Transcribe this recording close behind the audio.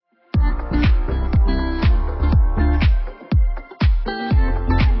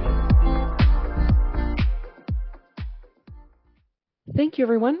Thank you,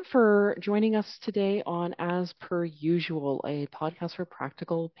 everyone, for joining us today on As Per Usual, a podcast for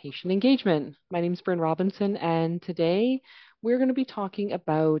practical patient engagement. My name is Bryn Robinson, and today we're going to be talking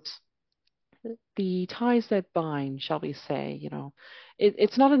about the ties that bind, shall we say.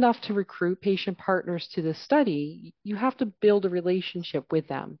 It's not enough to recruit patient partners to the study, you have to build a relationship with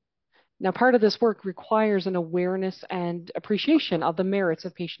them. Now, part of this work requires an awareness and appreciation of the merits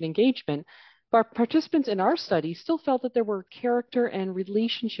of patient engagement, but participants in our study still felt that there were character and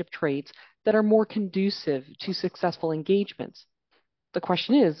relationship traits that are more conducive to successful engagements. The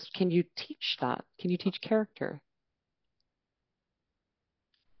question is, can you teach that? Can you teach character?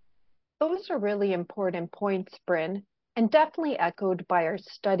 Those are really important points, Bryn, and definitely echoed by our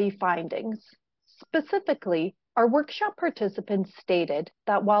study findings. Specifically, our workshop participants stated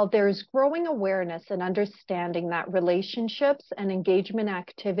that while there is growing awareness and understanding that relationships and engagement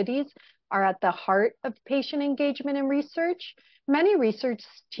activities are at the heart of patient engagement and research, many research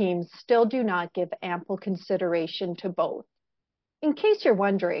teams still do not give ample consideration to both. In case you're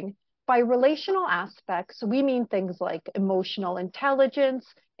wondering, by relational aspects, we mean things like emotional intelligence,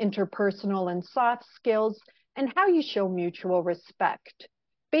 interpersonal and soft skills, and how you show mutual respect.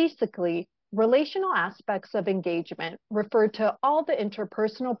 Basically, relational aspects of engagement refer to all the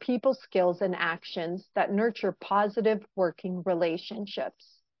interpersonal people skills and actions that nurture positive working relationships.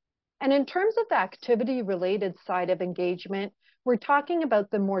 And in terms of the activity-related side of engagement, we're talking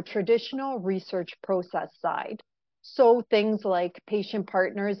about the more traditional research process side. So things like patient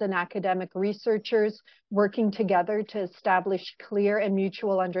partners and academic researchers working together to establish clear and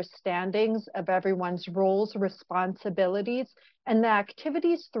mutual understandings of everyone's roles, responsibilities, and the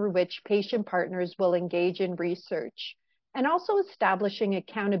activities through which patient partners will engage in research. And also establishing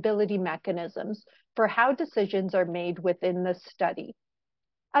accountability mechanisms for how decisions are made within the study.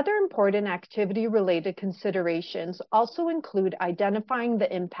 Other important activity-related considerations also include identifying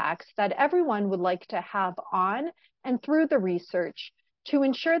the impacts that everyone would like to have on and through the research to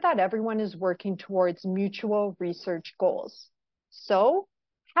ensure that everyone is working towards mutual research goals. So,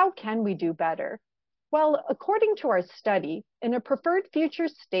 how can we do better? Well, according to our study, in a preferred future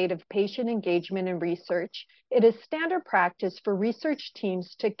state of patient engagement and research, it is standard practice for research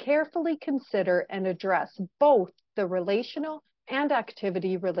teams to carefully consider and address both the relational and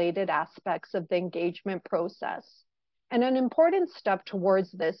activity-related aspects of the engagement process. And an important step towards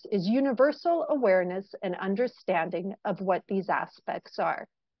this is universal awareness and understanding of what these aspects are.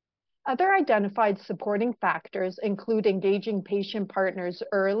 Other identified supporting factors include engaging patient partners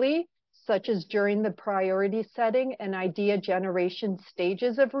early, such as during the priority setting and idea generation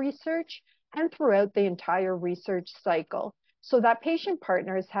stages of research, and throughout the entire research cycle, so that patient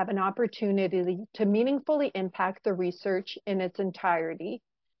partners have an opportunity to meaningfully impact the research in its entirety.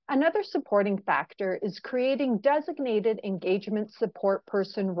 Another supporting factor is creating designated engagement support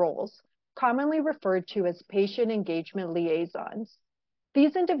person roles, commonly referred to as patient engagement liaisons.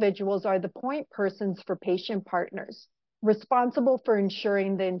 These individuals are the point persons for patient partners, responsible for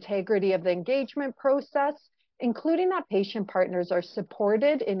ensuring the integrity of the engagement process, including that patient partners are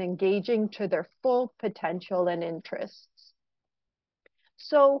supported in engaging to their full potential and interests.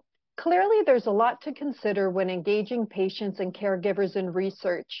 So clearly there's a lot to consider when engaging patients and caregivers in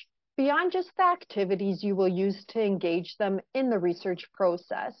research, beyond just the activities you will use to engage them in the research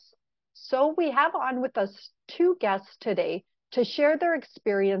process. So we have on with us two guests today to share their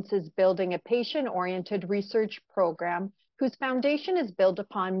experiences building a patient-oriented research program whose foundation is built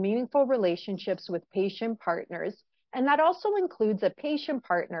upon meaningful relationships with patient partners, and that also includes a patient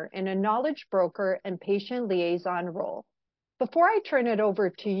partner in a knowledge broker and patient liaison role. Before I turn it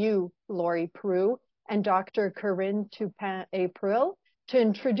over to you, Lori Prue and Dr. Corinne Tupin-April, to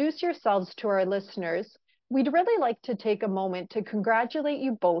introduce yourselves to our listeners, we'd really like to take a moment to congratulate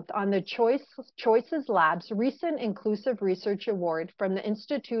you both on the Choices Lab's recent Inclusive Research Award from the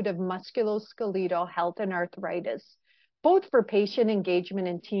Institute of Musculoskeletal Health and Arthritis, both for patient engagement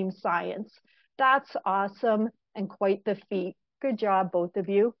and team science. That's awesome and quite the feat. Good job, both of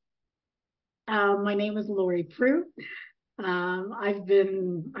you. My name is Lori Prue. I've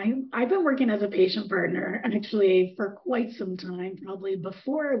been working as a patient partner actually for quite some time, probably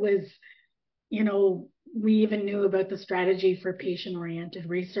before it was, we even knew about the strategy for patient-oriented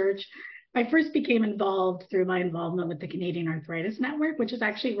research. I first became involved through my involvement with the Canadian Arthritis Network, which is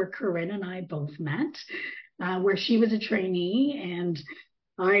actually where Corinne and I both met, where she was a trainee and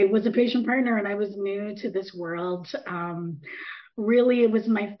I was a patient partner, and I was new to this world. Really, it was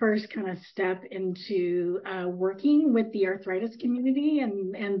my first kind of step into working with the arthritis community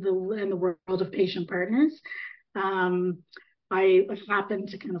and the world of patient partners. I happened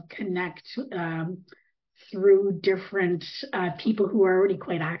to kind of connect through different people who are already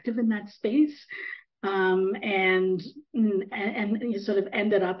quite active in that space. And you sort of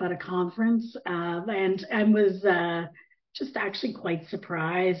ended up at a conference, and I was just actually quite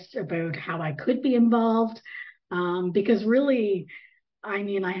surprised about how I could be involved, because really, I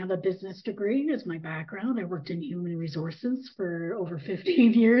mean, I have a business degree as my background. I worked in human resources for over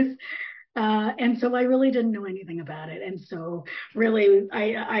 15 years. And so I really didn't know anything about it. And so really,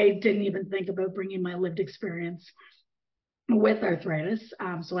 I didn't even think about bringing my lived experience with arthritis.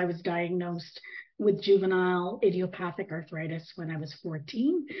 So I was diagnosed with juvenile idiopathic arthritis when I was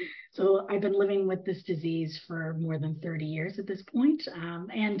 14. So I've been living with this disease for more than 30 years at this point,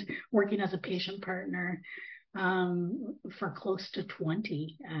 and working as a patient partner for close to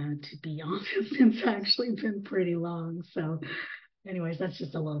 20, to be honest. It's actually been pretty long. So anyways, that's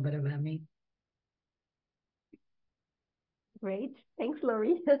just a little bit about me. Great. Thanks,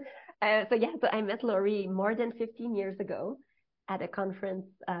 Laurie. So I met Laurie more than 15 years ago at a conference,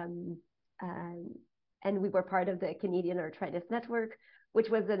 and we were part of the Canadian Arthritis Network, which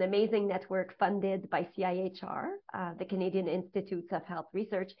was an amazing network funded by CIHR, the Canadian Institutes of Health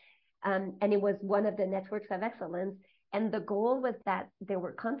Research, and it was one of the networks of excellence. And the goal was that there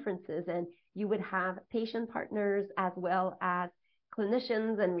were conferences, and you would have patient partners as well as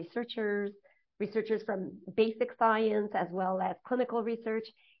clinicians and researchers from basic science as well as clinical research,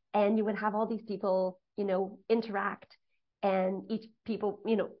 and you would have all these people, interact, and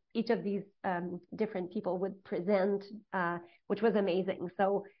each of these different people would present, which was amazing.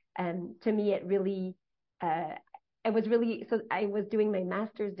 So to me, so I was doing my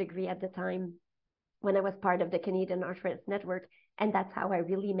master's degree at the time when I was part of the Canadian Arthritis Network, and that's how I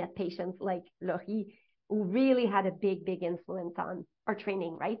really met patients like Laurie, who really had a big, big influence on our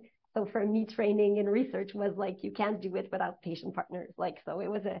training, right? So for me, training and research was like, you can't do it without patient partners. So it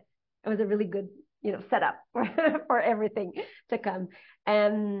was a really good, setup for everything to come.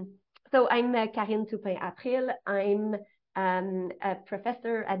 So I'm Karine Toupin-April. I'm a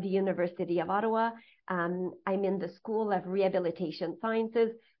professor at the University of Ottawa. I'm in the School of Rehabilitation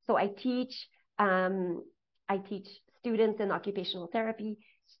Sciences. So I teach students in occupational therapy,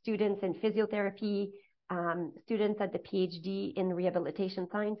 students in physiotherapy, students at the PhD in rehabilitation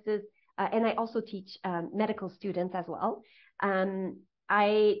sciences, and I also teach medical students as well.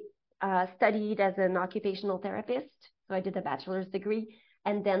 I studied as an occupational therapist, so I did a bachelor's degree,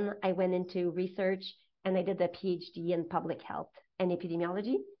 and then I went into research and I did a PhD in public health and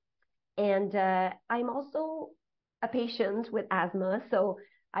epidemiology. And I'm also a patient with asthma, so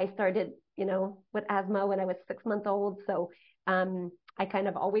I started, with asthma when I was 6 months old. So I kind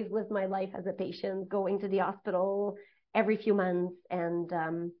of always lived my life as a patient, going to the hospital every few months and,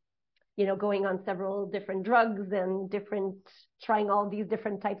 going on several different drugs and trying all these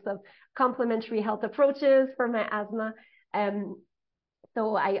different types of complementary health approaches for my asthma.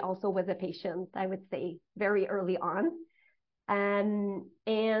 So I also was a patient, I would say, very early on.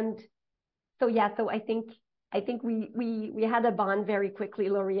 And so I think we had a bond very quickly,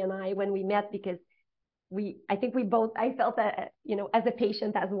 Laurie and I, when we met, because I felt that, as a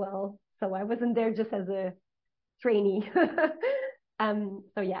patient as well. So I wasn't there just as a trainee. And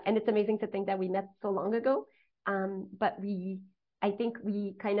it's amazing to think that we met so long ago. But I think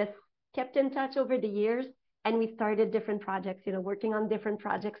we kind of kept in touch over the years, and we started different projects, working on different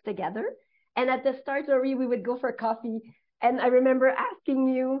projects together. And at the start, Laurie, we would go for coffee. And I remember asking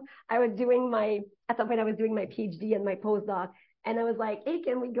you, at some point I was doing my PhD and my postdoc, and I was like, hey,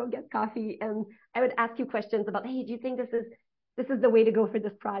 can we go get coffee? And I would ask you questions about, hey, do you think this is the way to go for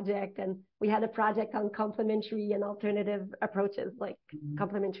this project? And we had a project on complementary and alternative approaches, like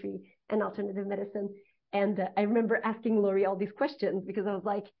complementary and alternative medicine. And I remember asking Laurie all these questions because I was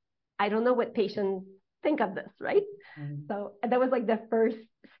like, I don't know what patients think of this, right? So that was like the first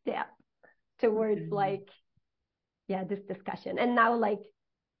step towards this discussion. And now,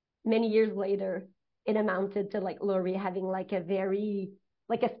 many years later, it amounted to Laurie having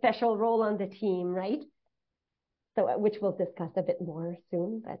a special role on the team, right? So which we'll discuss a bit more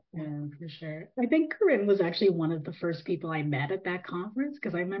soon. But yeah, for sure. I think Corinne was actually one of the first people I met at that conference,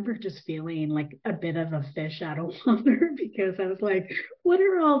 because I remember just feeling like a bit of a fish out of water, because I was like, what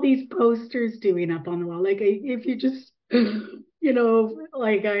are all these posters doing up on the wall? If you just,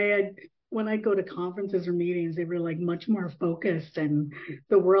 when I go to conferences or meetings, they were much more focused, and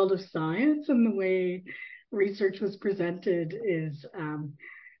the world of science and the way research was presented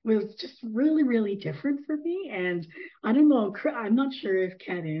was just really, really different for me. And I don't know, I'm not sure if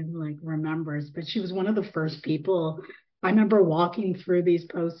Karine remembers, but she was one of the first people. I remember walking through these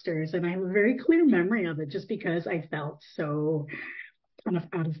posters, and I have a very clear memory of it, just because I felt so kind of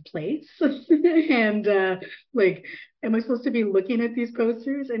out of place. And like, am I supposed to be looking at these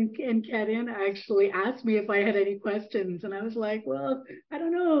posters? And Karen actually asked me if I had any questions. And I was like, well, I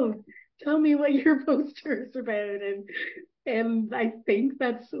don't know. Tell me what your poster is about. And I think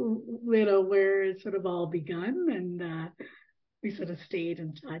that's, where it sort of all begun. And we sort of stayed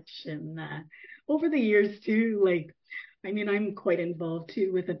in touch. And over the years too, like, I mean, I'm quite involved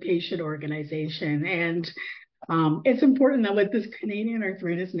too with a patient organization. And it's important that with this Canadian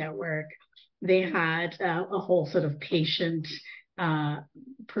Arthritis Network, they had a whole sort of patient uh,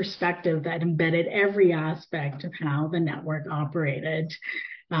 perspective that embedded every aspect of how the network operated.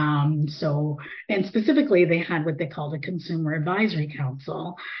 And specifically, they had what they called a Consumer Advisory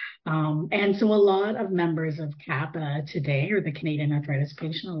Council. And so a lot of members of CAPA today, or the Canadian Arthritis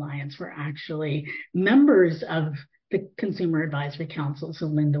Patient Alliance, were actually members of the Consumer Advisory Council. So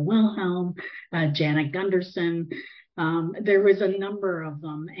Linda Wilhelm, Janet Gunderson, there was a number of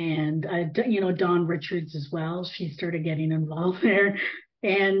them, and Dawn Richards as well. She started getting involved there,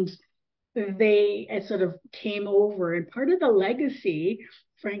 and they sort of came over. And part of the legacy,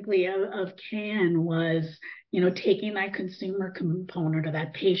 frankly, of CAN was, taking that consumer component or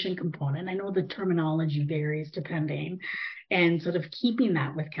that patient component. I know the terminology varies depending, and sort of keeping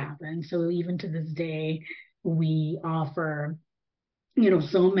that with CAPA. And so even to this day, we offer,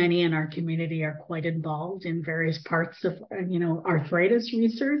 so many in our community are quite involved in various parts of, arthritis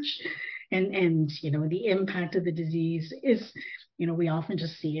research. And the impact of the disease is, we often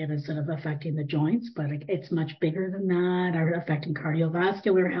just see it as sort of affecting the joints, but it's much bigger than that, or affecting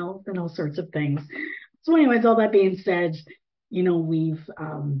cardiovascular health and all sorts of things. So anyways, all that being said, we've,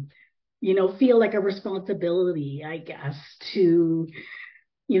 feel like a responsibility, I guess, to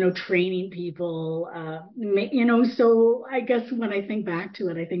training people, so I guess when I think back to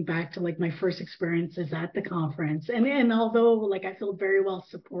it, I think back to like my first experiences at the conference. And although like I feel very well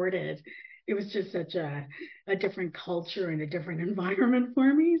supported, it was just such a different culture and a different environment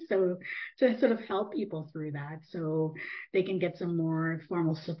for me. So to sort of help people through that so they can get some more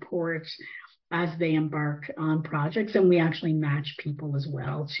formal support as they embark on projects. And we actually match people as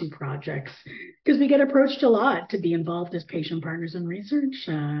well to projects because we get approached a lot to be involved as patient partners in research,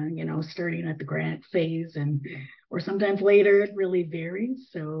 starting at the grant phase or sometimes later. It really varies.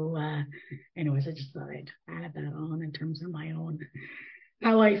 So anyways, I just thought I'd add that on in terms of my own,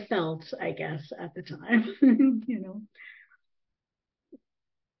 how I felt, I guess, at the time,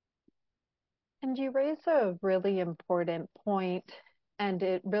 And you raise a really important point, and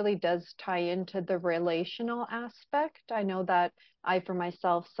it really does tie into the relational aspect. I know that I, for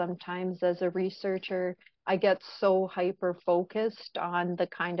myself, sometimes as a researcher, I get so hyper focused on the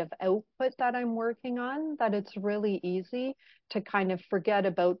kind of output that I'm working on that it's really easy to kind of forget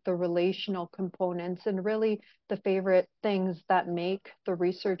about the relational components and really the favorite things that make the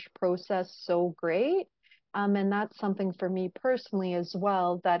research process so great. And that's something for me personally as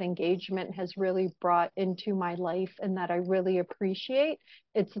well that engagement has really brought into my life and that I really appreciate.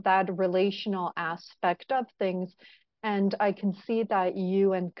 It's that relational aspect of things. And I can see that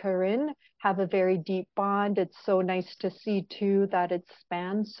you and Corinne have a very deep bond. It's so nice to see too that it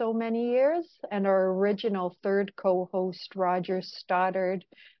spans so many years. And our original third co-host, Roger Stoddard,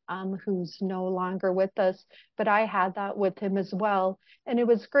 who's no longer with us, but I had that with him as well. And it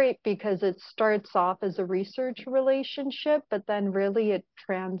was great because it starts off as a research relationship, but then really it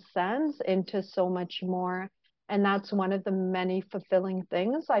transcends into so much more. And that's one of the many fulfilling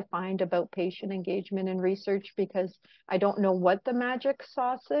things I find about patient engagement and research because I don't know what the magic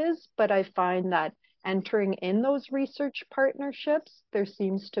sauce is, but I find that entering in those research partnerships, there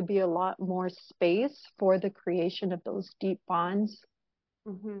seems to be a lot more space for the creation of those deep bonds.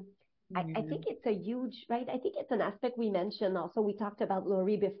 Mm-hmm. I think it's a huge, right? I think it's an aspect we mentioned also. We talked about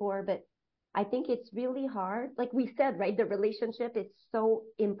Lori before, but I think it's really hard. Like we said, right? The relationship is so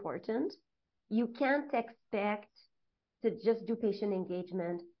important. You can't expect to just do patient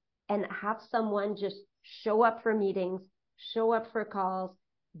engagement and have someone just show up for meetings, show up for calls,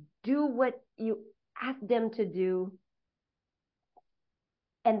 do what you ask them to do,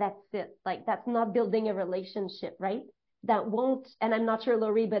 and that's it. Like that's not building a relationship, right? That won't, and I'm not sure,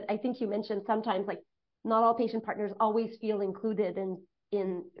 Lori, but I think you mentioned sometimes like not all patient partners always feel included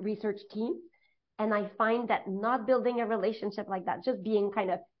in research teams. And I find that not building a relationship like that, just being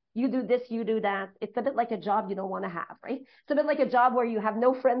kind of, you do this, you do that. It's a bit like a job you don't want to have, right? It's a bit like a job where you have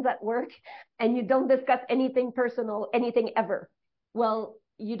no friends at work and you don't discuss anything personal, anything ever. Well,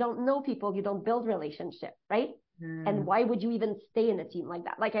 you don't know people, you don't build relationship, right? And why would you even stay in a team like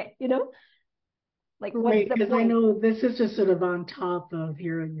that? Like, like what's right, the because I point? know this is just sort of on top of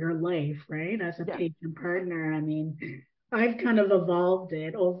your life, right? As a Yeah. patient partner, I mean, I've kind of evolved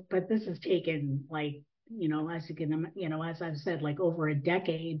it. Oh, but this has taken like, as you can, as I've said, like over a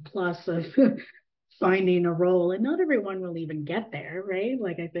decade plus of finding a role, and not everyone will even get there, right?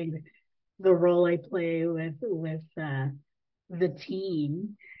 Like I think the role I play with the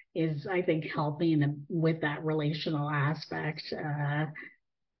team is, I think, helping with that relational aspect.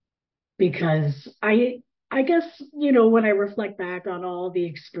 Because I guess, when I reflect back on all the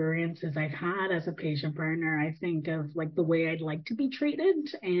experiences I've had as a patient partner, I think of like the way I'd like to be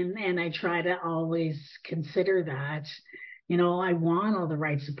treated, and I try to always consider that. I want all the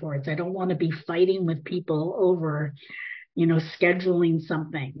right supports. I don't want to be fighting with people over, scheduling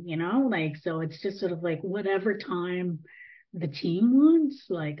something, like, so it's just sort of like whatever time the team wants,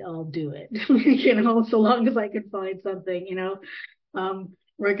 like I'll do it, so long as I can find something,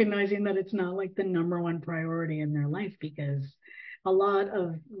 recognizing that it's not like the number one priority in their life, because a lot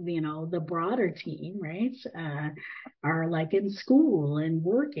of the broader team, right, are like in school and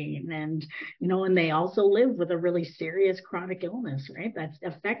working, and and they also live with a really serious chronic illness, right, that's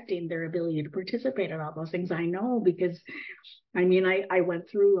affecting their ability to participate in all those things. I know, because I went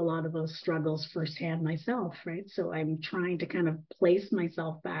through a lot of those struggles firsthand myself, right, so I'm trying to kind of place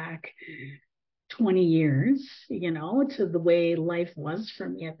myself back 20 years, to the way life was for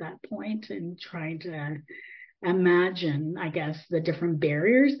me at that point, and trying to imagine, I guess, the different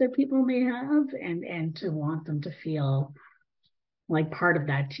barriers that people may have, and to want them to feel like part of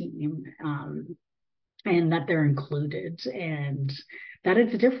that team, and that they're included, and that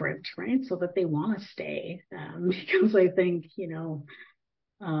it's different, right? So that they want to stay, because I think, it's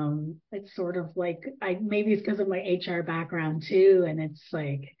sort of like, maybe it's because of my HR background too, and it's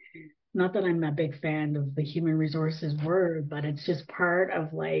like, not that I'm a big fan of the human resources word, but it's just part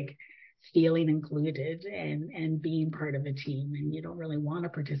of like feeling included, and being part of a team. And you don't really want to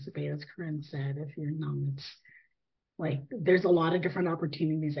participate, as Corinne said, if you're not. Like, there's a lot of different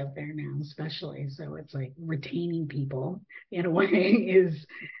opportunities out there now, especially. So it's like retaining people in a way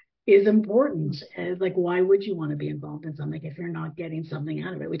is important. And like, why would you want to be involved in something if you're not getting something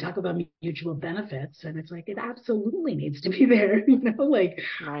out of it? We talk about mutual benefits, and it's like, it absolutely needs to be there. Like,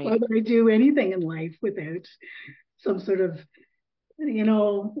 Right. why would I do anything in life without some sort of,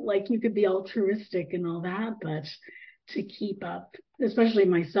 like, you could be altruistic and all that, but to keep up, especially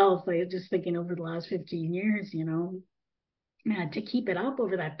myself, I just thinking over the last 15 years, to keep it up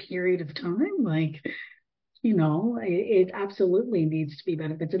over that period of time, like, it absolutely needs to be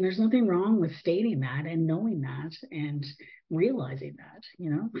benefits. And there's nothing wrong with stating that and knowing that and realizing that,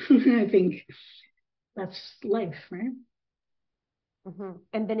 I think that's life, right? Mm-hmm.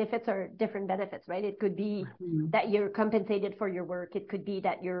 And benefits are different benefits, right? It could be that you're compensated for your work. It could be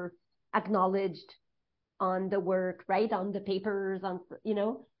that you're acknowledged on the work, right? On the papers,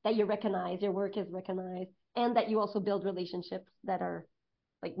 that you recognize, your work is recognized, and that you also build relationships that are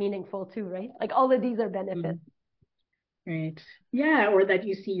like meaningful too, right? Like all of these are benefits. Right. Yeah, or that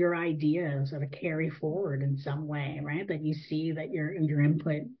you see your ideas sort of carry forward in some way, right? That you see that your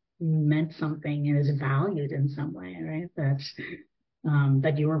input meant something and is valued in some way, right? That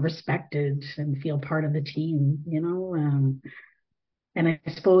you are respected and feel part of the team, and I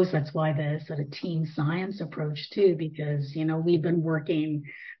suppose that's why the sort of team science approach too, because we've been working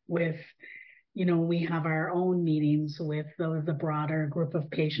with, we have our own meetings with the broader group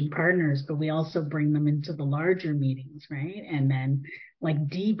of patient partners, but we also bring them into the larger meetings, right? And then like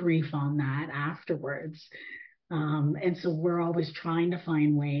debrief on that afterwards. And so we're always trying to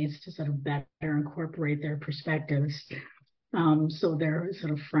find ways to sort of better incorporate their perspectives. So they're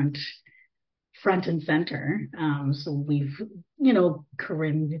sort of front and center. So we've,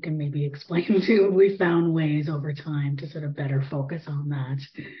 Corinne, you can maybe explain too, we found ways over time to sort of better focus on that,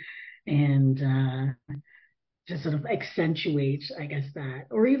 and to sort of accentuate, I guess, that,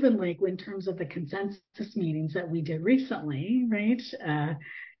 or even like in terms of the consensus meetings that we did recently, right?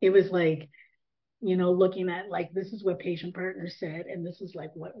 It was like, looking at like, this is what patient partners said, and this is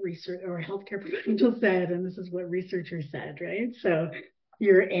like what research or healthcare professionals said, and this is what researchers said, right? So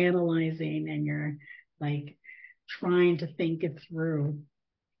you're analyzing, and you're like trying to think it through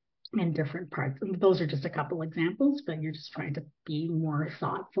in different parts. And those are just a couple examples, but you're just trying to be more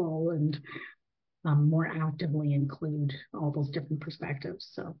thoughtful and more actively include all those different perspectives.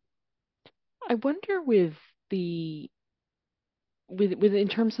 So I wonder with the with in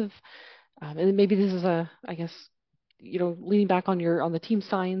terms of and maybe this is I guess, leaning back on the team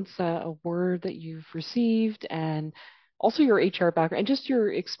science, a word that you've received, and also your HR background and just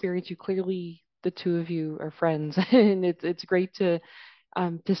your experience. You clearly, the two of you are friends, and it's great to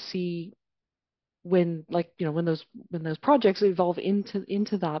see when, like, when those projects evolve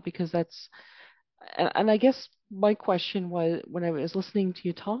into that, because that's And I guess my question was, when I was listening to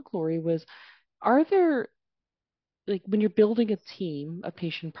you talk, Lori, was, are there, like, when you're building a team of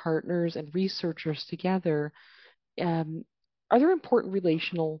patient partners and researchers together, um, are there important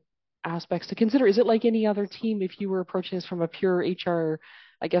relational aspects to consider? Is it like any other team if you were approaching this from a pure HR,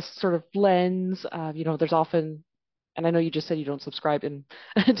 I guess, sort of lens? There's often, and I know you just said you don't subscribe in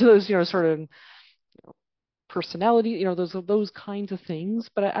to those, sort of personality, those kinds of things.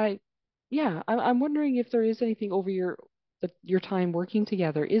 But yeah, I'm wondering if there is anything over your time working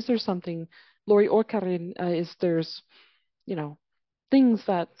together. Is there something, Lori or Karin, is there's, you know, things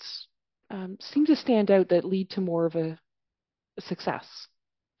that seem to stand out that lead to more of a success?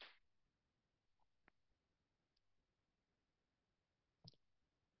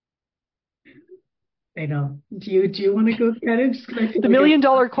 I know. Do you want to go get it? Just because I feel The like $1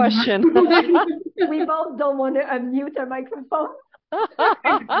 million question. We both don't want to unmute our microphone.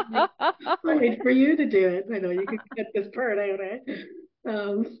 I'll wait for you to do it. I know you can get this part out, eh?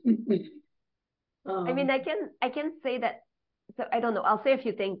 I mean, Um, I can say that. So I don't know. I'll say a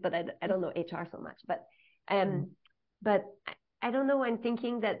few things, but I don't know HR so much. But I don't know. I'm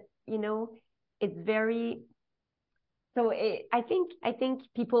thinking that it's very. So I think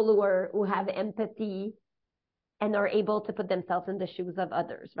people who have empathy and are able to put themselves in the shoes of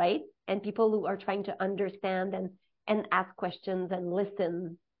others, right? And people who are trying to understand and ask questions and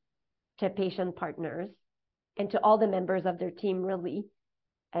listen to patient partners and to all the members of their team, really.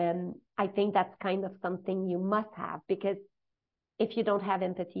 I think that's kind of something you must have, because if you don't have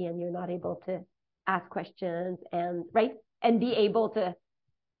empathy and you're not able to ask questions and right and be able to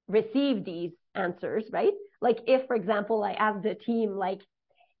receive these answers, right? Like if, for example, I ask the team, like,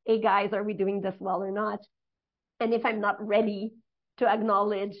 hey guys, are we doing this well or not? And if I'm not ready to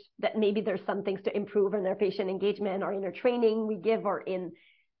acknowledge that maybe there's some things to improve in our patient engagement or in our training we give or in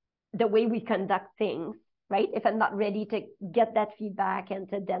the way we conduct things, right? If I'm not ready to get that feedback and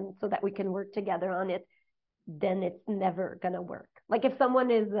to then so that we can work together on it, then it's never going to work. Like if someone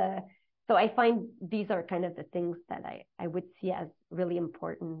is, so I find these are kind of the things that I would see as really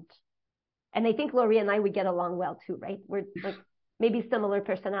important. And I think Lori and I would get along well too, right? We're like maybe similar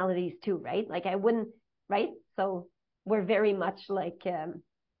personalities too, right? Like I wouldn't, right? So we're very much like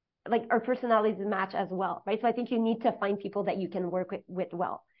our personalities match as well, right? So I think you need to find people that you can work with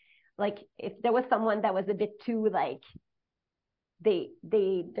well. Like if there was someone that was a bit too like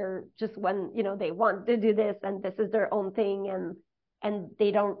they're just one, they want to do this and this is their own thing and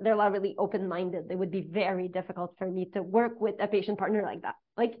they're not really open-minded. It would be very difficult for me to work with a patient partner like that.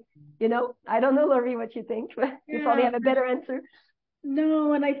 Like, I don't know, Laurie, what you think. You probably have a better answer.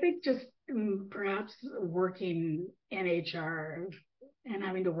 no, and I think just perhaps working in HR and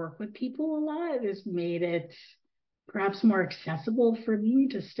having to work with people a lot has made it perhaps more accessible for me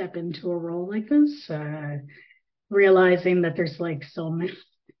to step into a role like this, realizing that there's like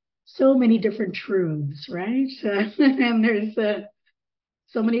so many different truths, right? And there's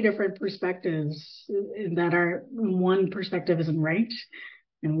so many different perspectives that are one perspective isn't right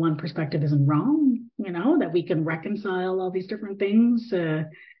and one perspective isn't wrong, that we can reconcile all these different things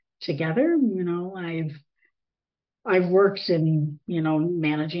together. I've worked in,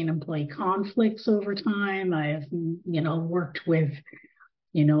 managing employee conflicts over time. I've, worked with,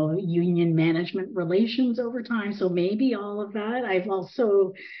 union management relations over time. So maybe all of that. I've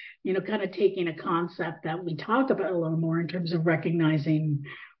also, kind of taken a concept that we talk about a little more in terms of recognizing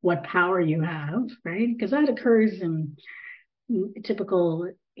what power you have, right? Because that occurs in typical,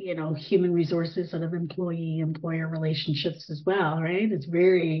 human resources sort of employee-employer relationships as well, right? It's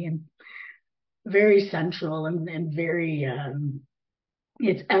very, very central and very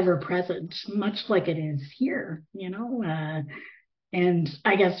it's ever present, much like it is here, and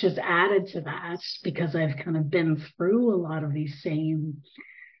I guess just added to that, because I've kind of been through a lot of these same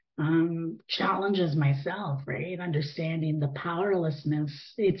challenges myself, right? Understanding the powerlessness,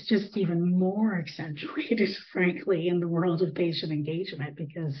 it's just even more accentuated, frankly, in the world of patient engagement,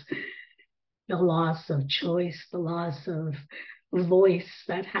 because the loss of choice, the loss of voice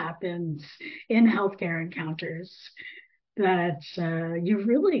that happens in healthcare encounters that you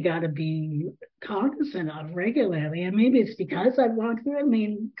really got to be cognizant of regularly. And maybe it's because I've walked through it. I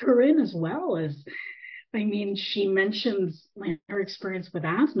mean, Corinne as well as, she mentions her experience with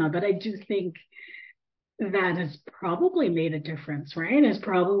asthma, but I do think that has probably made a difference, right? Has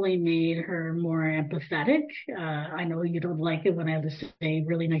probably made her more empathetic. I know you don't like it when I have to say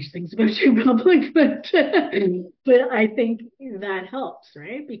really nice things about you in public, but I think that helps,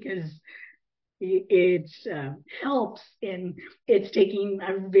 right? Because it helps in it's taking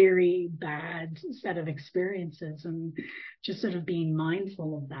a very bad set of experiences and just sort of being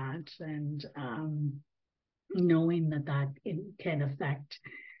mindful of that and knowing that it can affect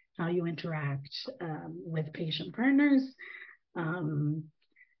how you interact with patient partners.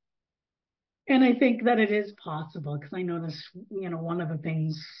 And I think that it is possible because I notice, one of the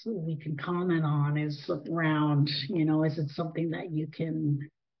things we can comment on is around, is it something that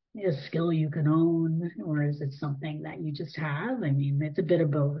a skill you can own, or is it something that you just have? I mean, it's a bit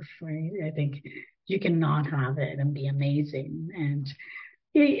of both, right? I think you cannot have it and be amazing. And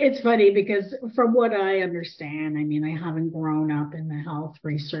it's funny because from what I understand, I mean, I haven't grown up in the health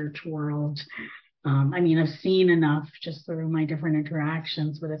research world. I mean, I've seen enough just through my different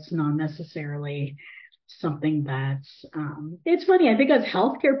interactions, but it's not necessarily something that's, it's funny. I think as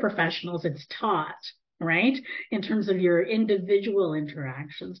healthcare professionals, it's taught, right? In terms of your individual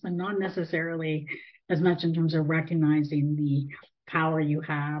interactions, but not necessarily as much in terms of recognizing the power you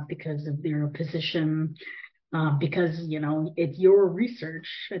have because of your position, because it's your research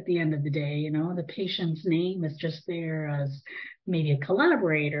at the end of the day. The patient's name is just there as maybe a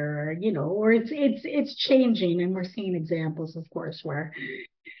collaborator, or it's changing, and we're seeing examples, of course, where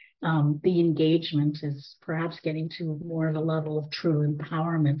the engagement is perhaps getting to more of a level of true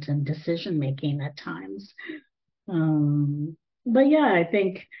empowerment and decision making at times. But yeah, I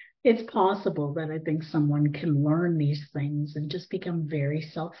think it's possible that I think someone can learn these things and just become very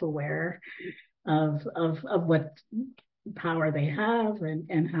self-aware of what power they have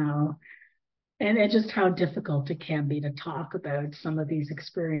and how and just how difficult it can be to talk about some of these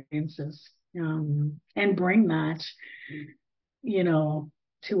experiences and bring that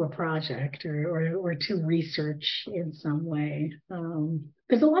to a project or to research in some way.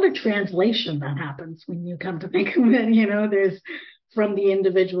 There's a lot of translation that happens when you come to think of it. There's from the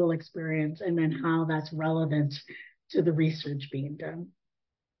individual experience and then how that's relevant to the research being done.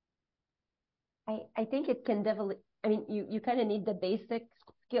 I think it can develop. I mean, you kind of need the basic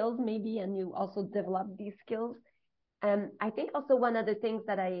skills maybe, and you also develop these skills. I think also one of the things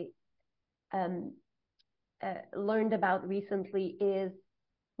that I learned about recently is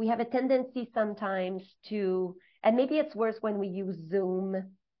we have a tendency sometimes to, and maybe it's worse when we use Zoom,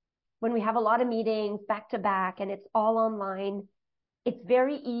 when we have a lot of meetings back to back and it's all online. It's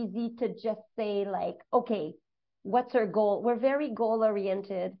very easy to just say like, okay, what's our goal? We're very goal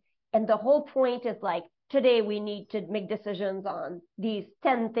oriented. And the whole point is like, today we need to make decisions on these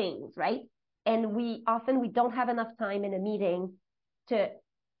 10 things, right? And we don't have enough time in a meeting to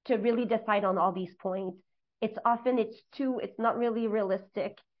really decide on all these points. It's not really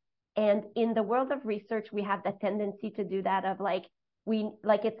realistic. And in the world of research, we have the tendency to do that of like, the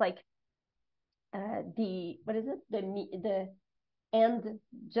end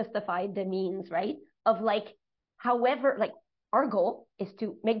justified the means, right? Of like, however, like, our goal is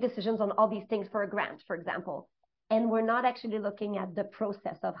to make decisions on all these things for a grant, for example. And we're not actually looking at the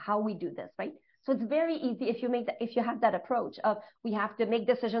process of how we do this, right? So it's very easy if you have that approach of we have to make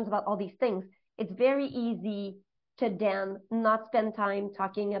decisions about all these things, it's very easy to then not spend time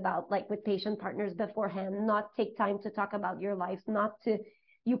talking about like with patient partners beforehand, not take time to talk about your life,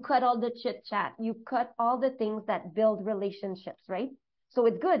 you cut all the chit chat, you cut all the things that build relationships, right? So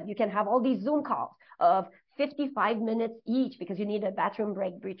it's good. You can have all these Zoom calls of 55 minutes each because you need a bathroom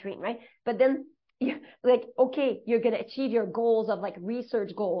break between, right? But then like, okay, you're going to achieve your goals of like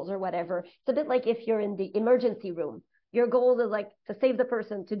research goals or whatever. It's a bit like if you're in the emergency room, your goal is like to save the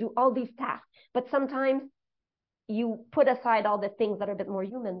person, to do all these tasks. But sometimes you put aside all the things that are a bit more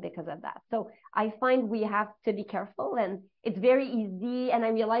human because of that. So I find we have to be careful, and it's very easy. And I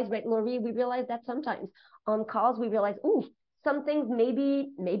realize, right, Laurie, we realize that sometimes on calls, we realize, ooh, some things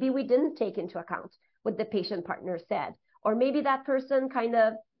maybe we didn't take into account what the patient partner said, or maybe that person kind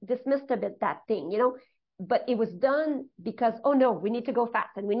of dismissed a bit that thing, but it was done because, oh no, we need to go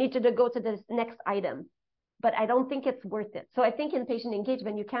fast and we need to go to this next item. But I don't think it's worth it. So I think in patient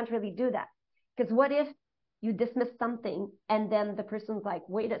engagement, you can't really do that. Because what if you dismiss something and then the person's like,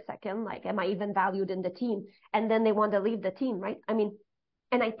 wait a second, like, am I even valued in the team? And then they want to leave the team, right? I mean,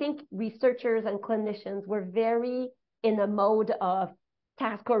 and I think researchers and clinicians were very in a mode of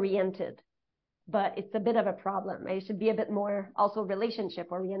task oriented, but it's a bit of a problem, right? It should be a bit more also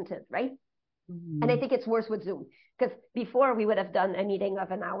relationship oriented, right? Mm-hmm. And I think it's worse with Zoom because before we would have done a meeting of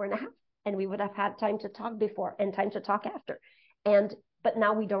an hour and a half and we would have had time to talk before and time to talk after. But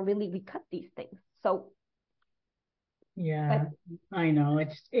now we cut these things. So yeah, I know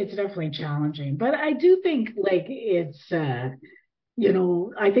it's definitely challenging, but I do think like it's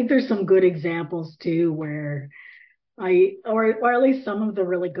I think there's some good examples too where or at least some of the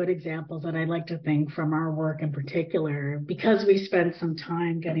really good examples that I'd like to think from our work in particular, because we spent some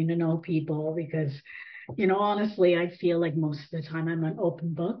time getting to know people, because, honestly, I feel like most of the time I'm an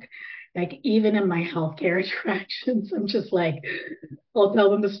open book. Like even in my healthcare interactions, I'm just like, I'll tell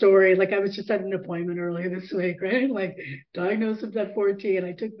them the story. Like I was just at an appointment earlier this week, right? Like diagnosed at 14,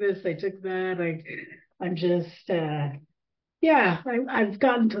 I took this, I took that. I'm just yeah, I've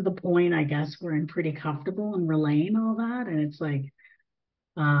gotten to the point, I guess, where I'm pretty comfortable in relaying all that. And it's like,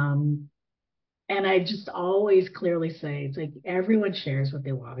 um, and I just always clearly say, it's like everyone shares what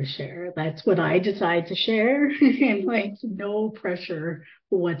they want to share. That's what I decide to share, and like no pressure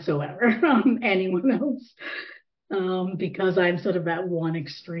whatsoever on anyone else. Because I'm sort of at one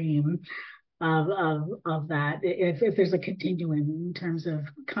extreme of that. If there's a continuum in terms of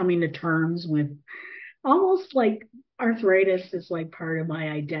coming to terms with almost like arthritis is like part of my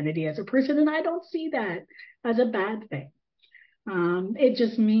identity as a person, and I don't see that as a bad thing. It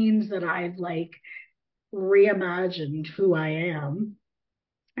just means that I've like reimagined who I am,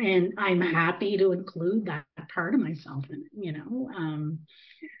 and I'm happy to include that part of myself in it,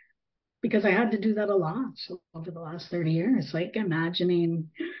 because I had to do that a lot over the last 30 years, like imagining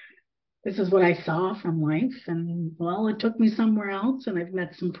this is what I saw from life. And well, it took me somewhere else, and I've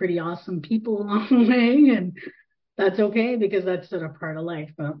met some pretty awesome people along the way, and that's okay because that's sort of part of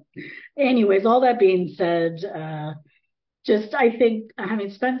life. But anyways, all that being said, just I think having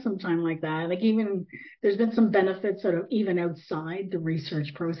spent some time like that, like even there's been some benefits sort of even outside the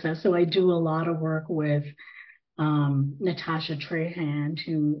research process. So I do a lot of work with Natasha Trahand,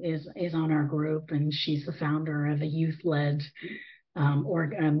 who is on our group, and she's the founder of a youth-led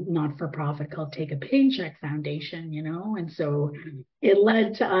or not-for-profit called Take a Paycheck Foundation, and so it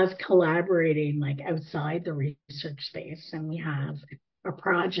led to us collaborating like outside the research space, and we have a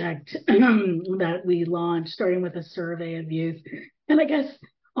project that we launched starting with a survey of youth. And I guess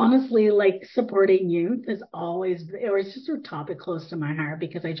honestly, like supporting youth is always, or it's just a topic close to my heart,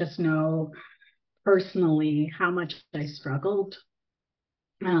 because I just know personally how much I struggled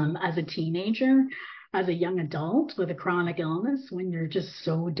as a teenager, as a young adult with a chronic illness, when you're just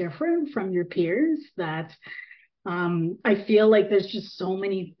so different from your peers that I feel like there's just so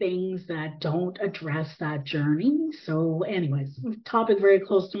many things that don't address that journey. So, anyways, topic very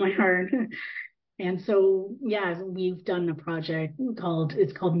close to my heart. And so, yeah, we've done a project called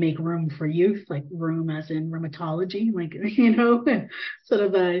Make Room for Youth, like room as in rheumatology, like, sort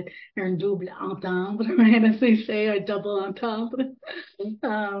of un double entendre, right? As they say, a double entendre.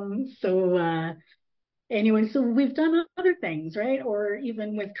 Anyway, so we've done other things, right? Or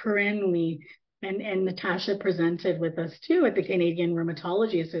even with Corinne, and Natasha presented with us too at the Canadian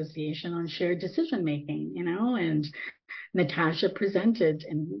Rheumatology Association on shared decision making, and Natasha presented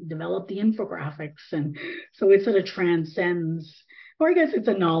and developed the infographics. And so it sort of transcends, or I guess it's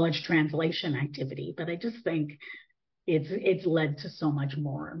a knowledge translation activity, but I just think it's led to so much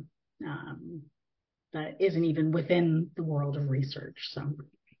more that isn't even within the world of research.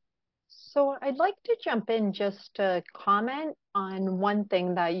 So I'd like to jump in just to comment on one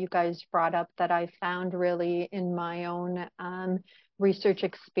thing that you guys brought up that I found really in my own research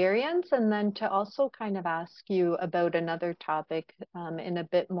experience, and then to also kind of ask you about another topic in a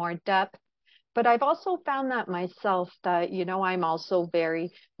bit more depth. But I've also found that myself that, I'm also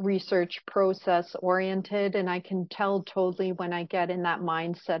very research process oriented, and I can tell totally when I get in that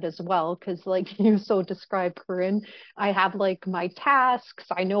mindset as well. Because, like you so described, Corinne, I have like my tasks,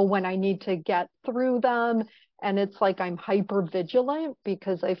 I know when I need to get through them. And it's like I'm hyper vigilant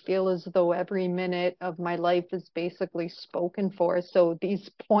because I feel as though every minute of my life is basically spoken for. So these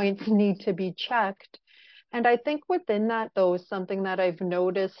points need to be checked. And I think within that, though, something that I've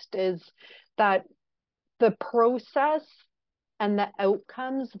noticed is that the process and the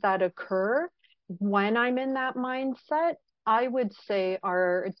outcomes that occur when I'm in that mindset, I would say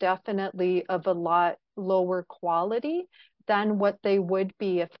are definitely of a lot lower quality than what they would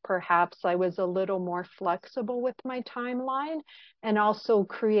be if perhaps I was a little more flexible with my timeline and also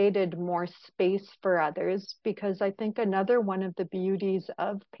created more space for others. Because I think another one of the beauties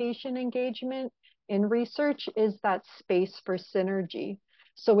of patient engagement in research is that space for synergy.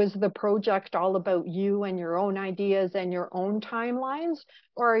 So is the project all about you and your own ideas and your own timelines,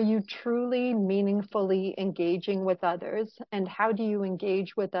 or are you truly meaningfully engaging with others? And how do you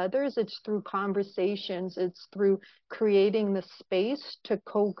engage with others? It's through conversations, it's through creating the space to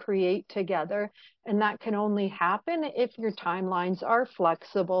co-create together. And that can only happen if your timelines are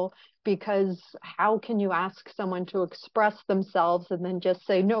flexible, because how can you ask someone to express themselves and then just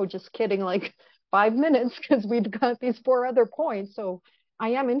say, no, just kidding, like 5 minutes, because we've got these 4 other points. So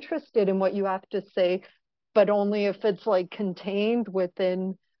I am interested in what you have to say but only if it's like contained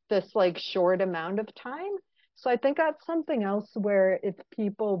within this like short amount of time. So I think that's something else where if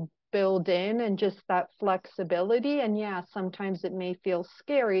people build in and just that flexibility, and yeah, sometimes it may feel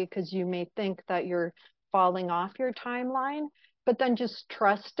scary because you may think that you're falling off your timeline, but then just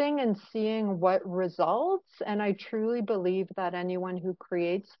trusting and seeing what results. And I truly believe that anyone who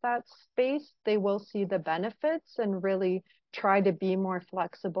creates that space, they will see the benefits and really try to be more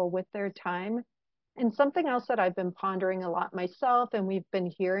flexible with their time. And something else that I've been pondering a lot myself, and we've been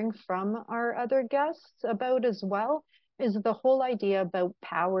hearing from our other guests about as well, is the whole idea about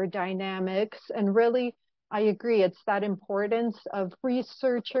power dynamics. And really, I agree, it's that importance of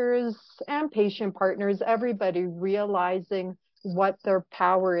researchers and patient partners, everybody realizing what their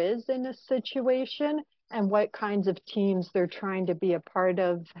power is in a situation and what kinds of teams they're trying to be a part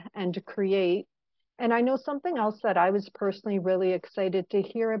of and to create. And I know something else that I was personally really excited to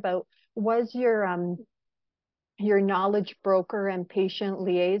hear about was your knowledge broker and patient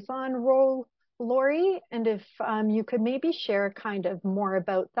liaison role, Lori. And if you could maybe share kind of more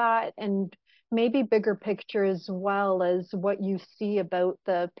about that and maybe bigger picture as well as what you see about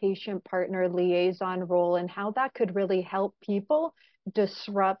the patient partner liaison role and how that could really help people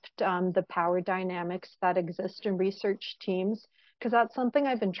disrupt the power dynamics that exist in research teams. Because that's something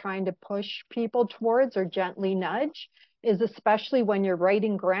I've been trying to push people towards or gently nudge is especially when you're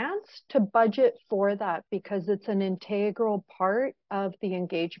writing grants to budget for that because it's an integral part of the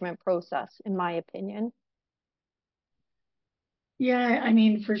engagement process, in my opinion. Yeah, I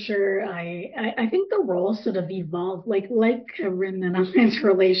mean, for sure. I think the role sort of evolved, like Corinne and I's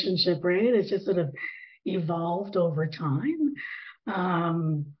relationship, right? It's just sort of evolved over time.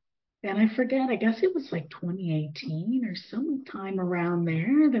 Um, and I forget, I guess it was like 2018 or sometime around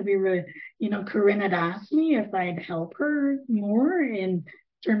there that we were, Corinne had asked me if I'd help her more in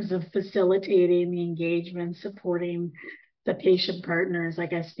terms of facilitating the engagement, supporting the patient partners, I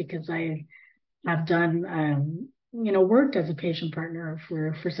guess, because I have done, worked as a patient partner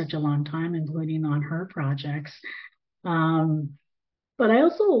for such a long time, including on her projects. Um, but I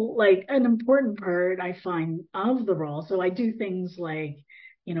also like an important part I find of the role. So I do things like,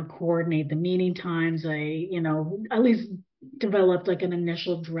 coordinate the meeting times. At least developed like an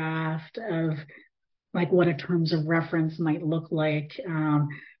initial draft of like what a terms of reference might look like,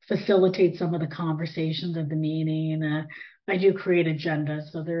 facilitate some of the conversations at the meeting. I do create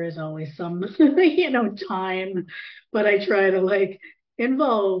agendas, so there is always some, time, but I try to like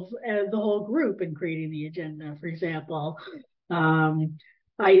involve the whole group in creating the agenda, for example. Um,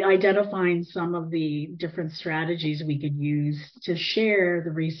 identifying some of the different strategies we could use to share the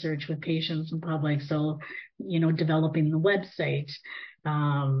research with patients and public. So, developing the website,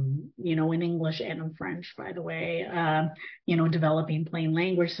 in English and in French, by the way, developing plain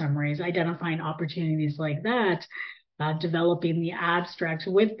language summaries, identifying opportunities like that, developing the abstracts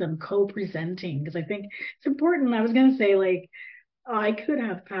with them, co-presenting, because I think it's important. I was going to say, like, I could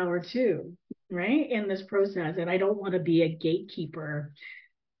have power too, right, in this process, and I don't want to be a gatekeeper.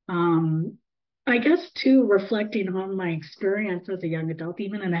 I guess too, reflecting on my experience as a young adult,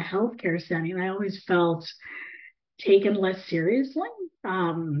 even in a healthcare setting, I always felt taken less seriously.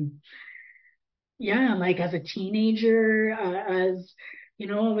 Um, yeah, like as a teenager, as it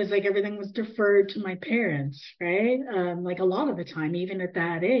was like everything was deferred to my parents, right? Like a lot of the time, even at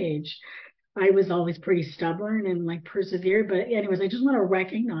that age, I was always pretty stubborn and like persevere. But anyways, I just want to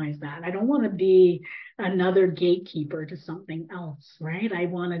recognize that. I don't want to be another gatekeeper to something else, right? I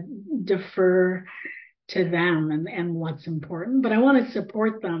want to defer to them and what's important, but I want to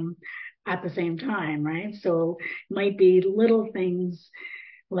support them at the same time, right? So it might be little things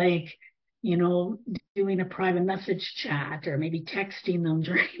like, doing a private message chat or maybe texting them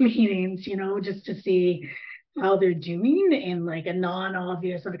during meetings, just to see how they're doing in like a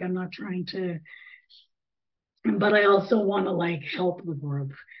non-obvious, like I'm not trying to, but I also want to like help the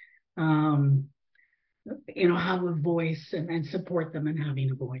group, um, have a voice and support them in having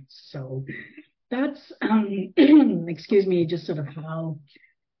a voice. So that's, excuse me, just sort of how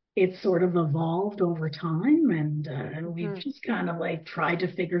it's sort of evolved over time. And we've just kind of like tried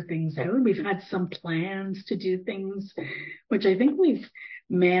to figure things out. We've had some plans to do things, which I think we've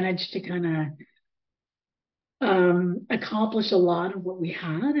managed to kind of accomplish a lot of what we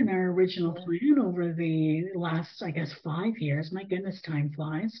had in our original plan over the last, I guess, 5 years. My goodness, time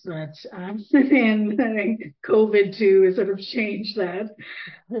flies. But and COVID too has sort of changed that.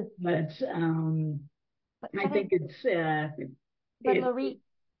 But I think but Laurie,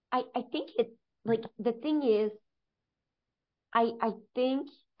 I think it like the thing is, I think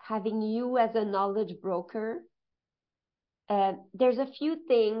having you as a knowledge broker, there's a few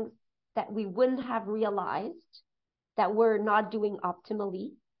things that we wouldn't have realized that we're not doing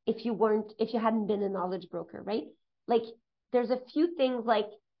optimally if you hadn't been a knowledge broker, right? Like there's a few things like,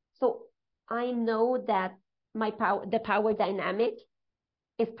 so I know that the power dynamic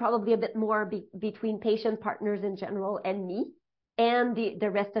is probably a bit more between patient partners in general and me and the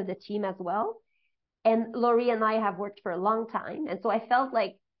rest of the team as well. And Lori and I have worked for a long time. And so I felt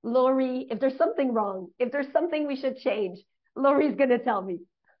like, Lori, if there's something wrong, if there's something we should change, Lori's going to tell me.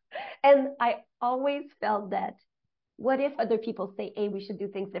 And I always felt that, what if other people say, hey, we should do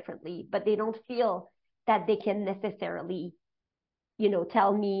things differently, but they don't feel that they can necessarily,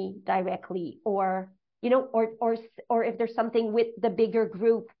 tell me directly, or, or if there's something with the bigger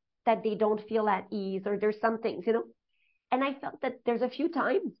group that they don't feel at ease, or there's some things, And I felt that there's a few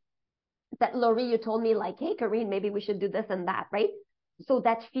times that, Lori, you told me like, hey, Karine, maybe we should do this and that, right? So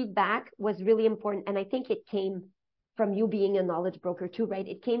that feedback was really important. And I think it came from you being a knowledge broker too, right?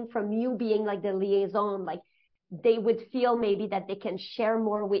 It came from you being like the liaison, like they would feel maybe that they can share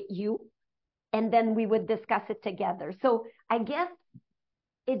more with you, and then we would discuss it together. So I guess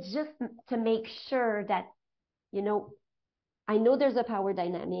it's just to make sure that, I know there's a power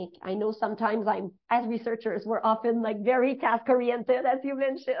dynamic. I know sometimes as researchers, we're often like very task oriented, as you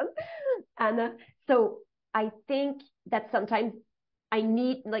mentioned. And so I think that sometimes I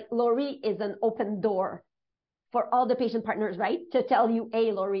need, like, Lori is an open door for all the patient partners, right? To tell you,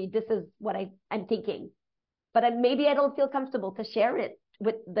 hey, Lori, this is what I'm thinking. But maybe I don't feel comfortable to share it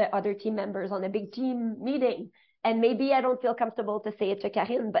with the other team members on a big team meeting. And maybe I don't feel comfortable to say it to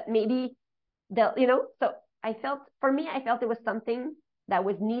Karine, but maybe they'll, so I felt it was something that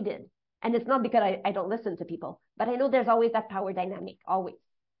was needed. And it's not because I don't listen to people, but I know there's always that power dynamic, always.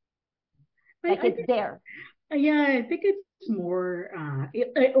 Like it's there. Yeah, I think it's more,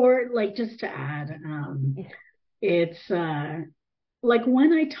 or like just to add, it's like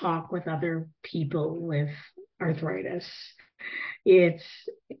when I talk with other people with arthritis, I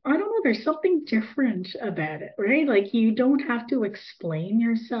don't know, there's something different about it, right? Like you don't have to explain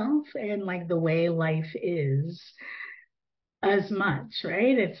yourself and like the way life is as much,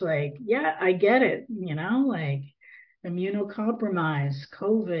 right? It's like, yeah, I get it, like immunocompromised,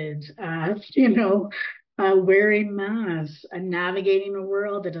 COVID, wearing masks, navigating a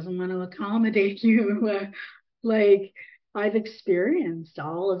world that doesn't want to accommodate you. Like I've experienced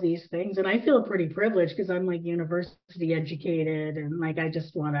all of these things, and I feel pretty privileged because I'm like university educated, and like I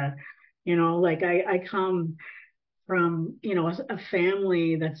just want to, like I come from a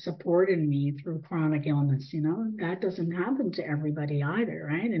family that supported me through chronic illness. That doesn't happen to everybody either,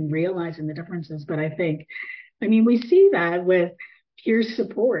 right? And realizing the differences. But we see that with peer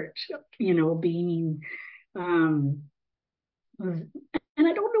support, being and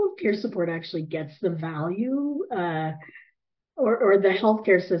I don't know if peer support actually gets the value, or the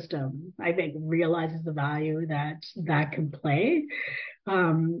healthcare system, I think, realizes the value that can play.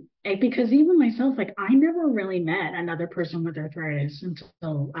 Because even myself, like I never really met another person with arthritis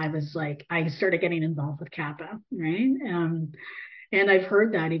until I started getting involved with Kappa, right? And I've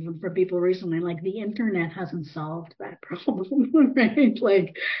heard that even from people recently, like the internet hasn't solved that problem, right?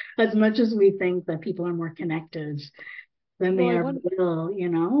 Like as much as we think that people are more connected than they are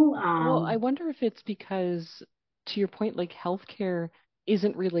real, Well, I wonder if it's because, to your point, like healthcare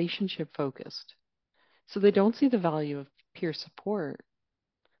isn't relationship focused. So they don't see the value of peer support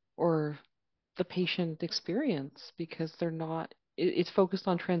or the patient experience because it's focused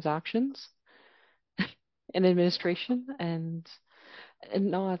on transactions and administration and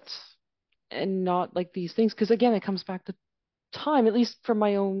not and not like these things. Because again, it comes back to time, at least from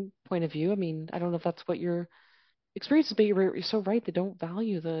my own point of view. I mean, I don't know if that's what your experience is, but you're so right. They don't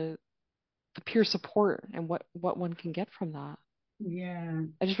value the peer support and what one can get from that. Yeah.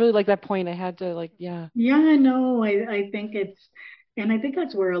 I just really like that point. I had to like, yeah. Yeah, no, I think and I think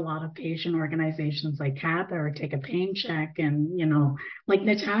that's where a lot of patient organizations like Kappa or Take a Pain Check, and, like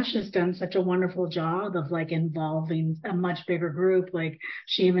Natasha's done such a wonderful job of like involving a much bigger group. Like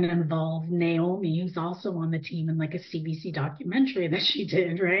she even involved Naomi, who's also on the team, in like a CBC documentary that she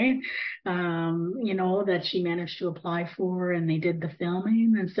did, right? That she managed to apply for, and they did the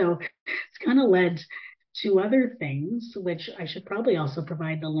filming. And so it's kind of led to other things, which I should probably also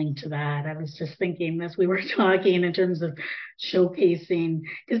provide the link to that. I was just thinking as we were talking in terms of showcasing,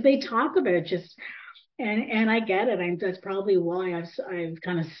 because they talk about just, and I get it. That's probably why I've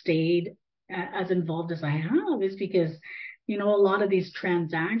kind of stayed as involved as I have, is because, a lot of these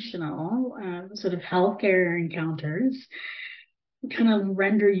transactional sort of healthcare encounters kind of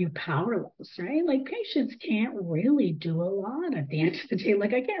render you powerless, right? Like patients can't really do a lot at the end of the day.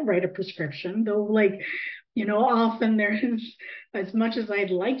 Like I can't write a prescription, though, like often there's, as much as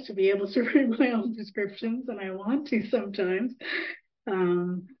I'd like to be able to write my own prescriptions, and I want to sometimes,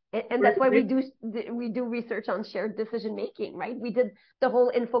 um, And that's why we do research on shared decision making, right? We did the whole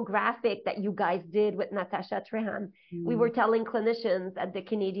infographic that you guys did with Natasha Trehan. We were telling clinicians at the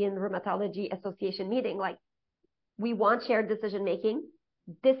Canadian Rheumatology Association meeting, like, we want shared decision making.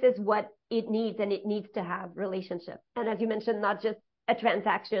 This is what it needs, and it needs to have relationship. And as you mentioned, not just a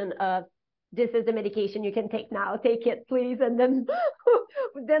transaction of, this is the medication you can take now, take it please, and then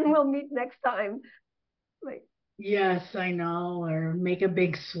then we'll meet next time. Like, yes, I know, or make a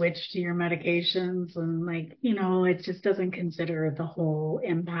big switch to your medications, and it just doesn't consider the whole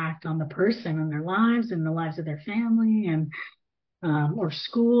impact on the person and their lives and the lives of their family and or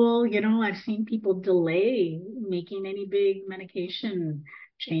school. I've seen people delay making any big medication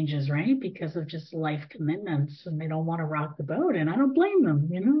changes, right? Because of just life commitments, and they don't want to rock the boat. And I don't blame them,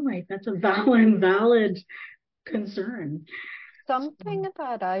 like that's a valid concern. Something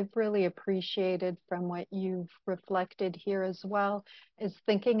that I've really appreciated from what you've reflected here as well is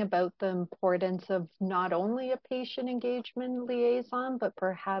thinking about the importance of not only a patient engagement liaison, but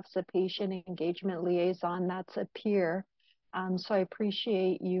perhaps a patient engagement liaison that's a peer. So I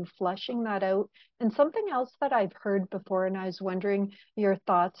appreciate you fleshing that out. And something else that I've heard before, and I was wondering your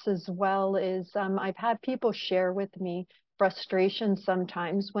thoughts as well, is I've had people share with me frustration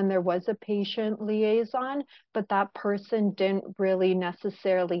sometimes when there was a patient liaison, but that person didn't really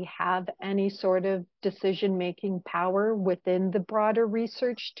necessarily have any sort of decision-making power within the broader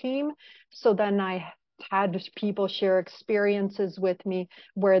research team. So then I had people share experiences with me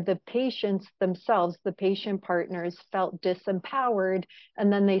where the patients themselves, the patient partners, felt disempowered.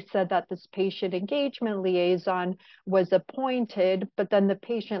 And then they said that this patient engagement liaison was appointed, but then the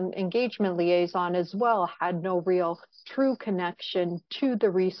patient engagement liaison as well had no real true connection to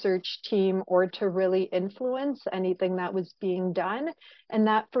the research team or to really influence anything that was being done. And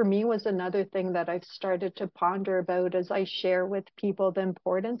that for me was another thing that I've started to ponder about as I share with people the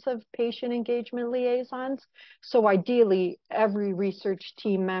importance of patient engagement liaisons. So ideally, every research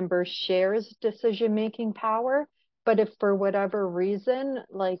team member shares decision-making power, but if for whatever reason,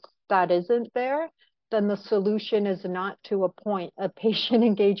 like that isn't there, then the solution is not to appoint a patient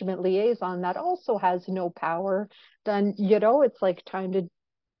engagement liaison that also has no power. Then, it's like time to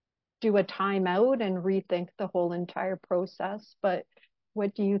do a timeout and rethink the whole entire process. But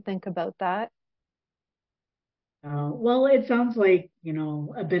what do you think about that? Well, it sounds like,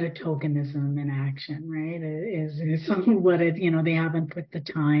 a bit of tokenism in action, right? Is some what they haven't put the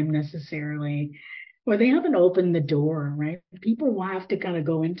time necessarily, or they haven't opened the door, right? People will have to kind of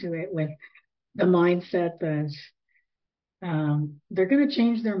go into it with the mindset that they're going to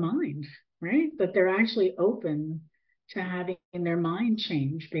change their mind, right? That they're actually open to having their mind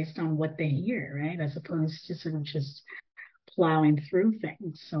change based on what they hear, right? As opposed to sort of just plowing through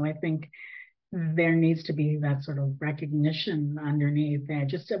things. So I think there needs to be that sort of recognition underneath that,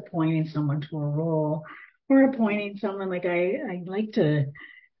 just appointing someone to a role or appointing someone like I like to,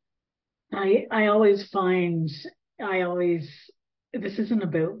 I always find, I always, this isn't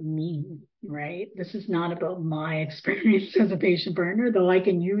about me, right? This is not about my experience as a patient partner, though I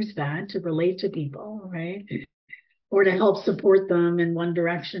can use that to relate to people, right? Or to help support them in one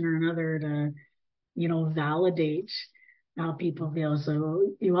direction or another to, validate how people feel.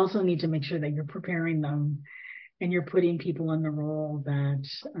 So you also need to make sure that you're preparing them and you're putting people in the role that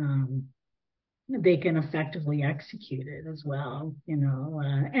they can effectively execute it as well,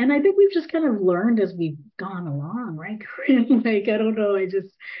 and I think we've just kind of learned as we've gone along, right, Corinne? Like, I don't know,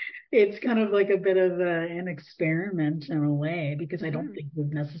 it's kind of like a bit of an experiment in a way, because I don't think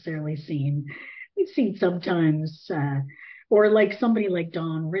we've seen sometimes, or like somebody like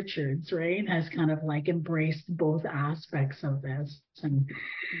Don Richards, right, has kind of like embraced both aspects of this. And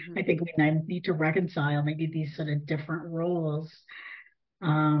I think we need to reconcile maybe these sort of different roles.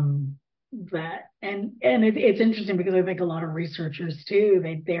 That and it's interesting because I think a lot of researchers too,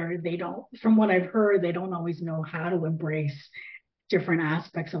 they don't, from what I've heard, they don't always know how to embrace different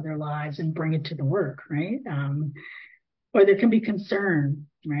aspects of their lives and bring it to the work, right? Or there can be concern,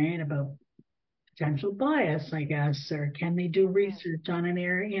 right, about potential bias, I guess, or can they do research on an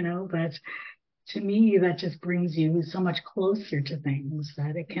area, but to me, that just brings you so much closer to things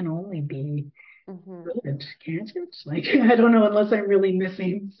that it can only be good, can't it? Like, I don't know, unless I'm really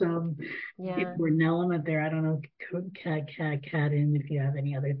missing some important element there. I don't know, cat in if you have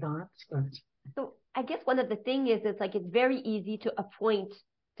any other thoughts, but. So I guess one of the things is it's like it's very easy to appoint,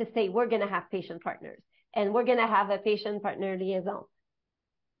 to say we're going to have patient partners and we're going to have a patient partner liaison.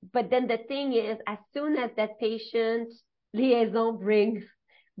 But then the thing is, as soon as that patient liaison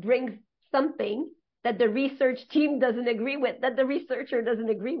brings something, that the research team doesn't agree with, that the researcher doesn't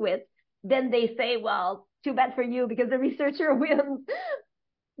agree with, then they say, well, too bad for you because the researcher wins.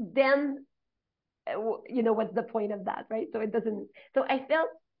 Then, what's the point of that, right? So it doesn't, so I felt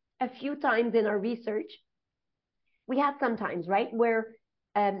a few times in our research, we had some times, right, where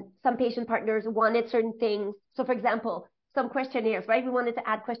some patient partners wanted certain things. So for example, some questionnaires, right? We wanted to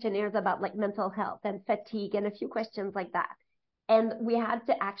add questionnaires about like mental health and fatigue and a few questions like that. And we had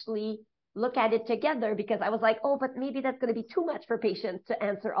to actually look at it together because I was like, oh, but maybe that's going to be too much for patients to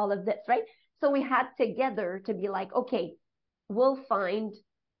answer all of this, right? So we had together to be like, okay, we'll find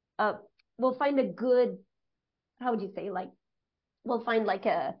a good, how would you say, like, we'll find like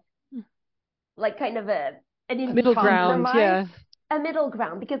a, like kind of an Middle ground, compromise. yeah. A middle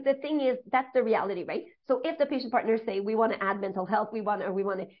ground, because the thing is, that's the reality, right? So if the patient partners say we want to add mental health, we want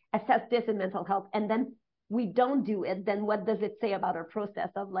to assess this in mental health, and then we don't do it, then what does it say about our process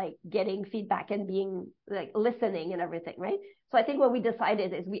of like getting feedback and being like listening and everything, right? So I think what we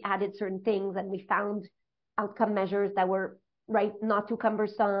decided is we added certain things and we found outcome measures that were right, not too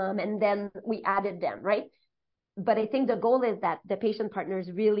cumbersome, and then we added them, right? But I think the goal is that the patient partners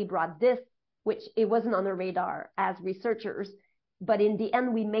really brought this, which it wasn't on the radar as researchers, but in the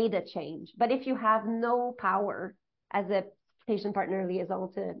end, we made a change. But if you have no power as a patient partner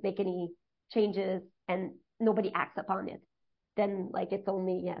liaison to make any changes and nobody acts upon it, then like it's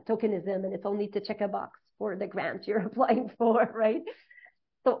only tokenism, and it's only to check a box for the grant you're applying for, right?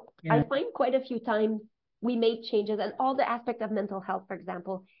 So I find quite a few times we made changes, and all the aspect of mental health, for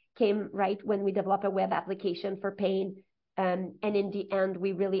example, came right when we developed a web application for pain. And in the end,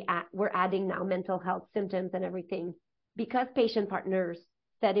 we really we're adding now mental health symptoms and everything because patient partners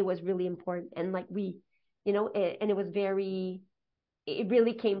said it was really important. And like and it was it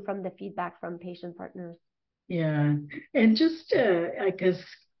really came from the feedback from patient partners. Yeah. And just, I guess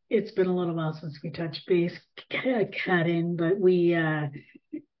it's been a little while since we touched base, cut in, but when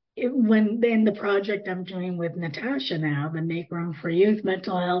in the project I'm doing with Natasha now, the Make Room for Youth,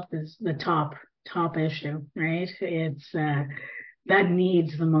 mental health is the top issue, right? It's that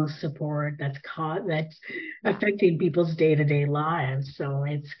needs the most support. That's affecting people's day-to-day lives. So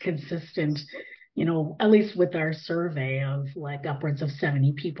it's consistent, at least with our survey of like upwards of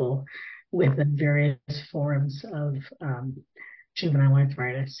 70 people with the various forms of juvenile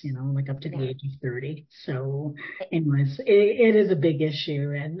arthritis, like up to the age of 30. So anyways, it is a big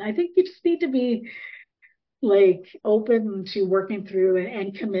issue. And I think you just need to be like open to working through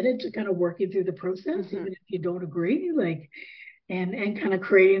and committed to kind of working through the process, even if you don't agree, like, and kind of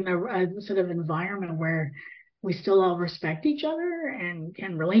creating a sort of environment where we still all respect each other and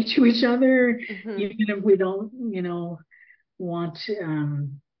can relate to each other, even if we don't, want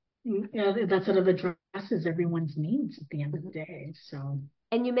that sort of addresses everyone's needs at the end of the day. So,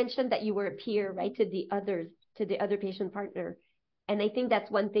 and you mentioned that you were a peer, right, to the other patient partner, and I think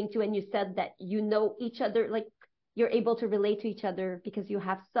that's one thing too. And you said that each other, like you're able to relate to each other because you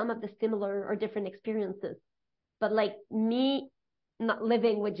have some of the similar or different experiences. But like me, not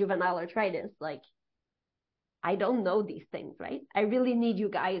living with juvenile arthritis, like I don't know these things, right? I really need you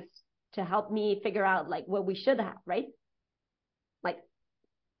guys to help me figure out like what we should have, right? Like,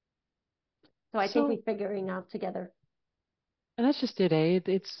 so I think we're figuring out together. And that's just it, eh?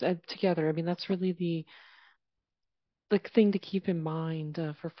 It's together. I mean, that's really the thing to keep in mind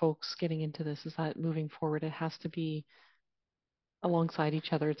for folks getting into this is that moving forward, it has to be alongside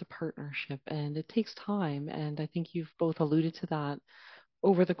each other. It's a partnership, and it takes time. And I think you've both alluded to that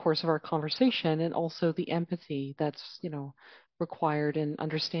over the course of our conversation, and also the empathy that's required in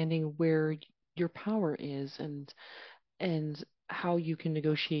understanding where your power is and how you can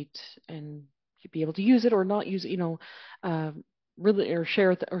negotiate and be able to use it or not use it, really, or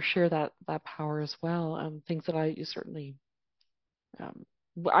share that power as well. Things that I certainly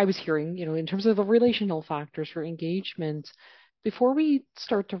I was hearing, in terms of the relational factors for engagement. Before we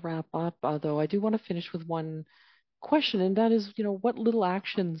start to wrap up, though, I do want to finish with one question, and that is, what little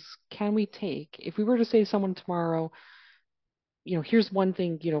actions can we take if we were to say to someone tomorrow, here's one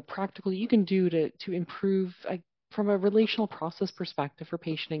thing, practically you can do to improve from a relational process perspective for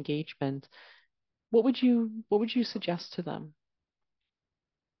patient engagement. What would you suggest to them?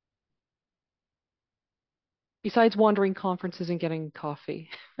 Besides wandering conferences and getting coffee,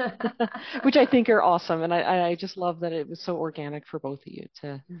 which I think are awesome. And I just love that it was so organic for both of you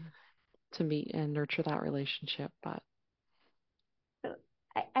to meet and nurture that relationship. But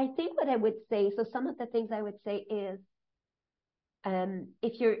I think what I would say, so some of the things I would say is,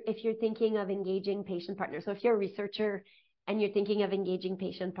 if you're thinking of engaging patient partners, so if you're a researcher and you're thinking of engaging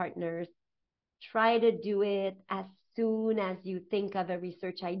patient partners, try to do it as soon as you think of a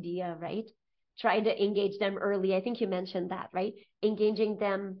research idea, right? try to engage them early. I think you mentioned that, right? Engaging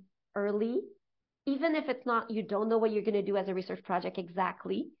them early, even if it's not, you don't know what you're going to do as a research project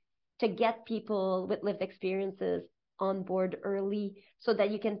exactly, to get people with lived experiences on board early so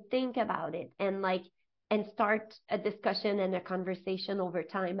that you can think about it and start a discussion and a conversation over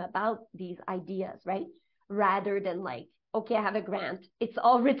time about these ideas, right? Rather than like, okay, I have a grant, it's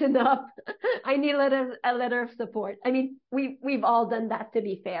all written up. I need a letter of support. I mean, we've all done that, to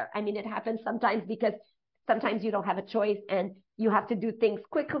be fair. I mean, it happens sometimes because sometimes you don't have a choice and you have to do things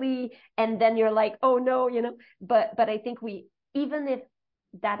quickly, and then you're like, oh no, but I think even if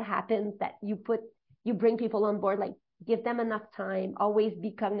that happens, that you bring people on board, like give them enough time, always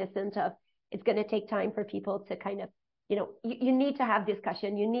be cognizant of it's going to take time for people to kind of, you need to have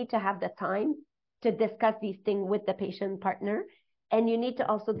discussion, you need to have the time to discuss these things with the patient partner, and you need to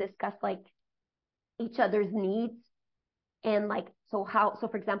also discuss like each other's needs, and like, so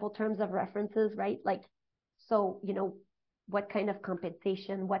for example, terms of references, right? Like, so what kind of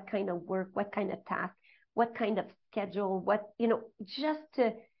compensation, what kind of work, what kind of task, what kind of schedule, what, just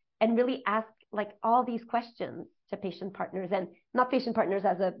to, and really ask like all these questions to patient partners, and not patient partners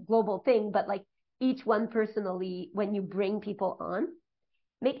as a global thing, but like each one personally when you bring people on.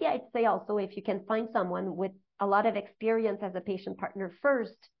 Maybe I'd say also, if you can find someone with a lot of experience as a patient partner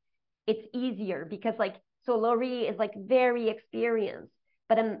first, it's easier, because like, so Laurie is like very experienced,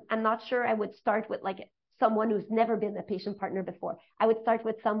 but I'm not sure I would start with like someone who's never been a patient partner before. I would start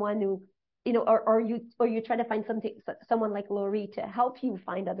with someone who, or you try to find someone like Laurie to help you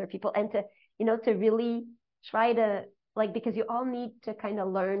find other people, and to, to really try to, like, because you all need to kind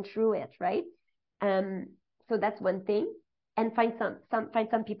of learn through it, right? So that's one thing. And find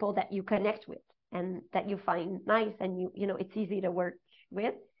some people that you connect with and that you find nice, and it's easy to work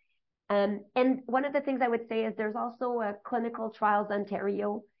with. And one of the things I would say is there's also a Clinical Trials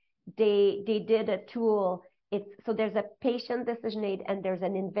Ontario. They did a tool. So there's a patient decision aid and there's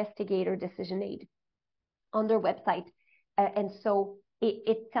an investigator decision aid on their website. And so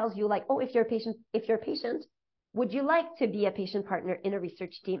it tells you like, oh, if you're a patient, would you like to be a patient partner in a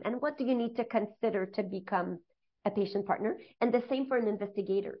research team? And what do you need to consider to become a patient partner? And the same for an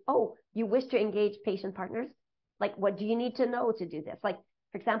investigator. Oh, you wish to engage patient partners? Like, what do you need to know to do this? Like,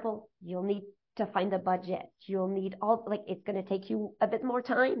 for example, you'll need to find a budget. You'll need it's going to take you a bit more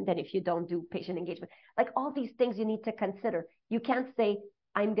time than if you don't do patient engagement. Like, all these things you need to consider. You can't say,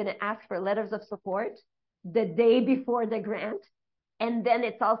 I'm going to ask for letters of support the day before the grant, and then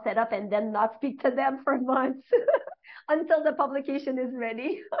it's all set up, and then not speak to them for months until the publication is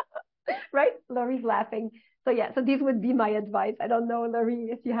ready. Right? Laurie's laughing. So yeah, so these would be my advice. I don't know, Laurie,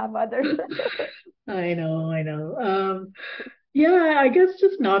 if you have others. I know. Yeah, I guess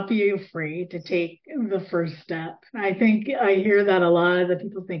just not be afraid to take the first step. I think I hear that a lot, that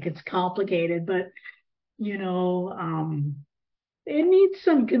people think it's complicated, but it needs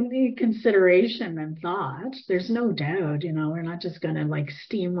some consideration and thought. There's no doubt, we're not just going to like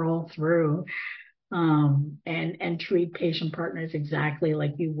steamroll through and treat patient partners exactly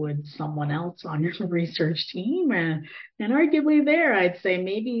like you would someone else on your research team. And arguably there, I'd say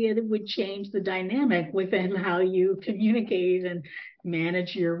maybe it would change the dynamic within how you communicate and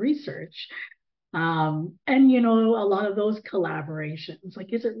manage your research. And a lot of those collaborations,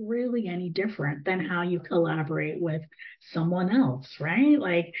 like, is it really any different than how you collaborate with someone else, right?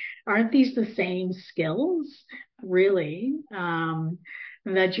 Like, aren't these the same skills, really,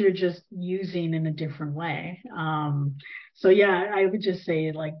 that you're just using in a different way? So yeah, I would just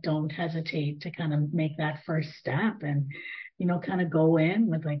say, like, don't hesitate to kind of make that first step, and kind of go in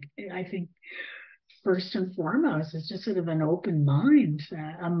with, like, I think first and foremost, it's just sort of an open mind,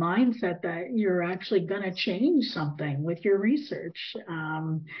 a mindset that you're actually going to change something with your research,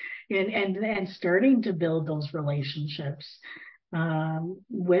 and starting to build those relationships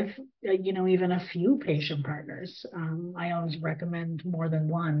with even a few patient partners. I always recommend more than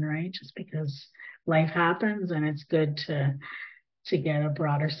one, right? Just because life happens, and it's good to get a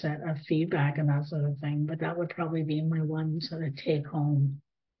broader set of feedback and that sort of thing. But that would probably be my one sort of take home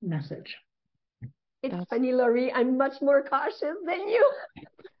message. It's funny, Laurie, I'm much more cautious than you.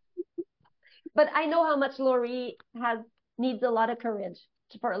 But I know how much Laurie needs a lot of courage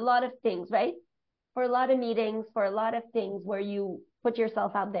for a lot of things, right? For a lot of meetings, for a lot of things where you put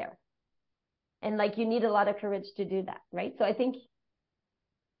yourself out there. And like, you need a lot of courage to do that, right? So I think,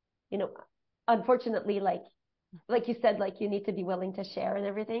 unfortunately, like you said, like, you need to be willing to share and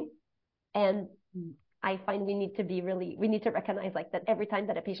everything. And I find we need to recognize like that every time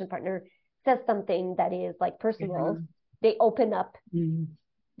that a patient partner says something that is like personal, they open up.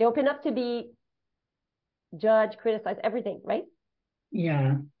 They open up to be judged, criticized, everything, right?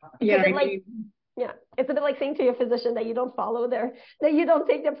 Yeah. It's a Yeah. bit I like, mean, yeah, it's a bit like saying to your physician that you don't follow that you don't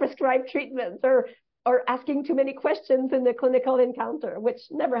take the prescribed treatments, or asking too many questions in the clinical encounter, which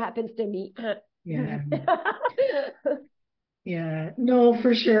never happens to me. yeah. Yeah. No,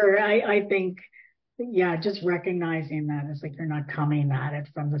 for sure. I think, yeah, just recognizing that it's like you're not coming at it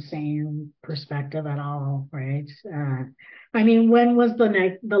from the same perspective at all, right? I mean, when was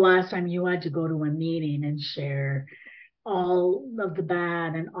the last time you had to go to a meeting and share all of the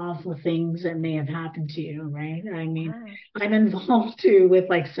bad and awful things that may have happened to you, right? I mean, Yeah. I'm involved too with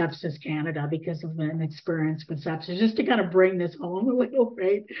like Sepsis Canada because of an experience with sepsis, just to kind of bring this home a little,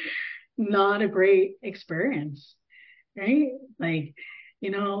 right? Not a great experience, right? Like, a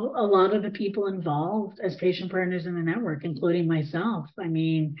lot of the people involved as patient partners in the network, including myself, I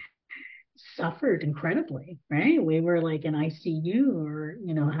mean, suffered incredibly, right? We were like in ICU or,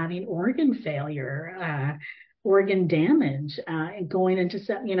 having organ failure, organ damage, and going into,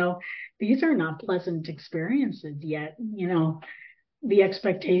 these are not pleasant experiences yet, the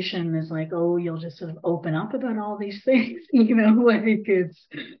expectation is like, oh, you'll just sort of open up about all these things, like it's,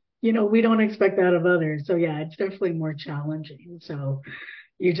 we don't expect that of others. So yeah, it's definitely more challenging. So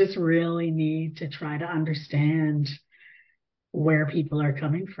you just really need to try to understand where people are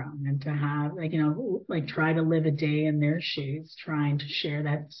coming from and to have like like try to live a day in their shoes trying to share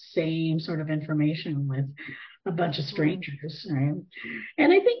that same sort of information with a bunch of strangers, right?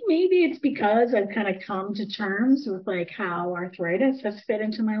 And I think maybe it's because I've kind of come to terms with like how arthritis has fit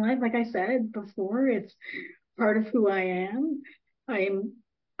into my life. Like I said before, it's part of who I am. I'm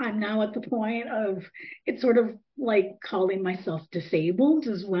now at the point of it's sort of like calling myself disabled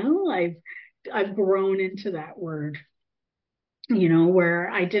as well. I've grown into that word, where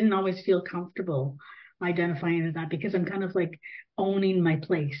I didn't always feel comfortable identifying as that because I'm kind of like owning my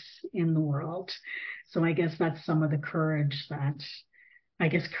place in the world. So I guess that's some of the courage that I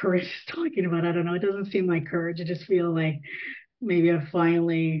guess courage is talking about. I don't know. It doesn't seem like courage. I just feel like maybe I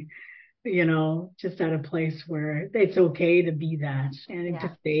finally, just at a place where it's okay to be that and to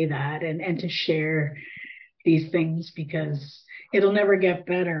Yeah. say that and to share these things because it'll never get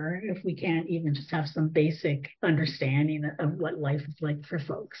better if we can't even just have some basic understanding of what life is like for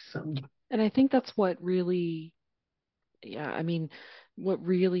folks. So, And I think that's what really, yeah, I mean, what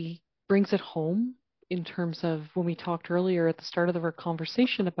really brings it home in terms of when we talked earlier at the start of our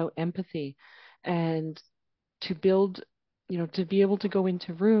conversation about empathy and to build, to be able to go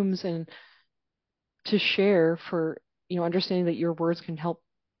into rooms and to share for, understanding that your words can help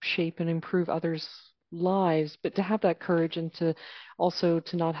shape and improve others' lives, but to have that courage and to also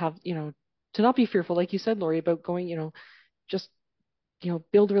to not have, to not be fearful, like you said, Lori, about going, just,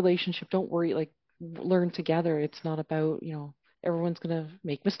 build a relationship. Don't worry, like learn together. It's not about, everyone's going to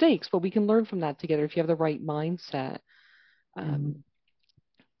make mistakes, but we can learn from that together if you have the right mindset. mm, Um,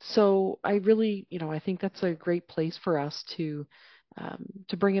 so I really, I think that's a great place for us to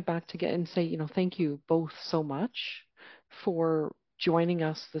bring it back together and say, thank you both so much for joining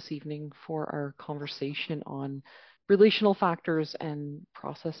us this evening for our conversation on relational factors and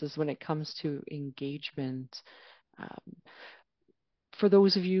processes when it comes to engagement. Um, for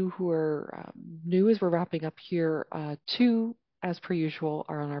those of you who are new as we're wrapping up here, two, as per usual,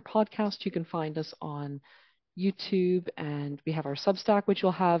 are on our podcast. You can find us on YouTube, and we have our Substack, which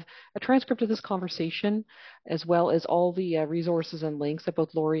will have a transcript of this conversation, as well as all the resources and links that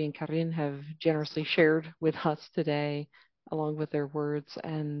both Lori and Karin have generously shared with us today, along with their words.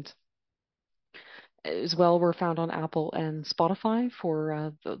 And as well, we're found on Apple and Spotify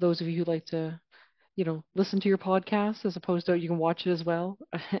for those of you who like to, listen to your podcast as opposed to you can watch it as well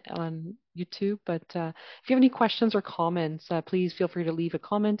on YouTube. But if you have any questions or comments, please feel free to leave a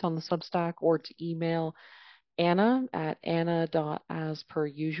comment on the Substack or to email Anna at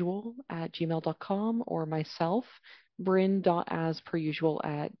anna.asperusual@gmail.com or myself,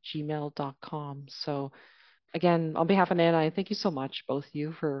 bryn.asperusual@gmail.com. So again, on behalf of Anna, I thank you so much, both of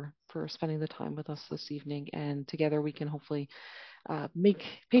you, for spending the time with us this evening. And together we can hopefully make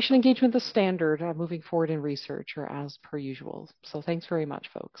patient engagement the standard moving forward in research or as per usual. So thanks very much,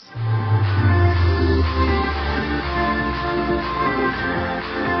 folks.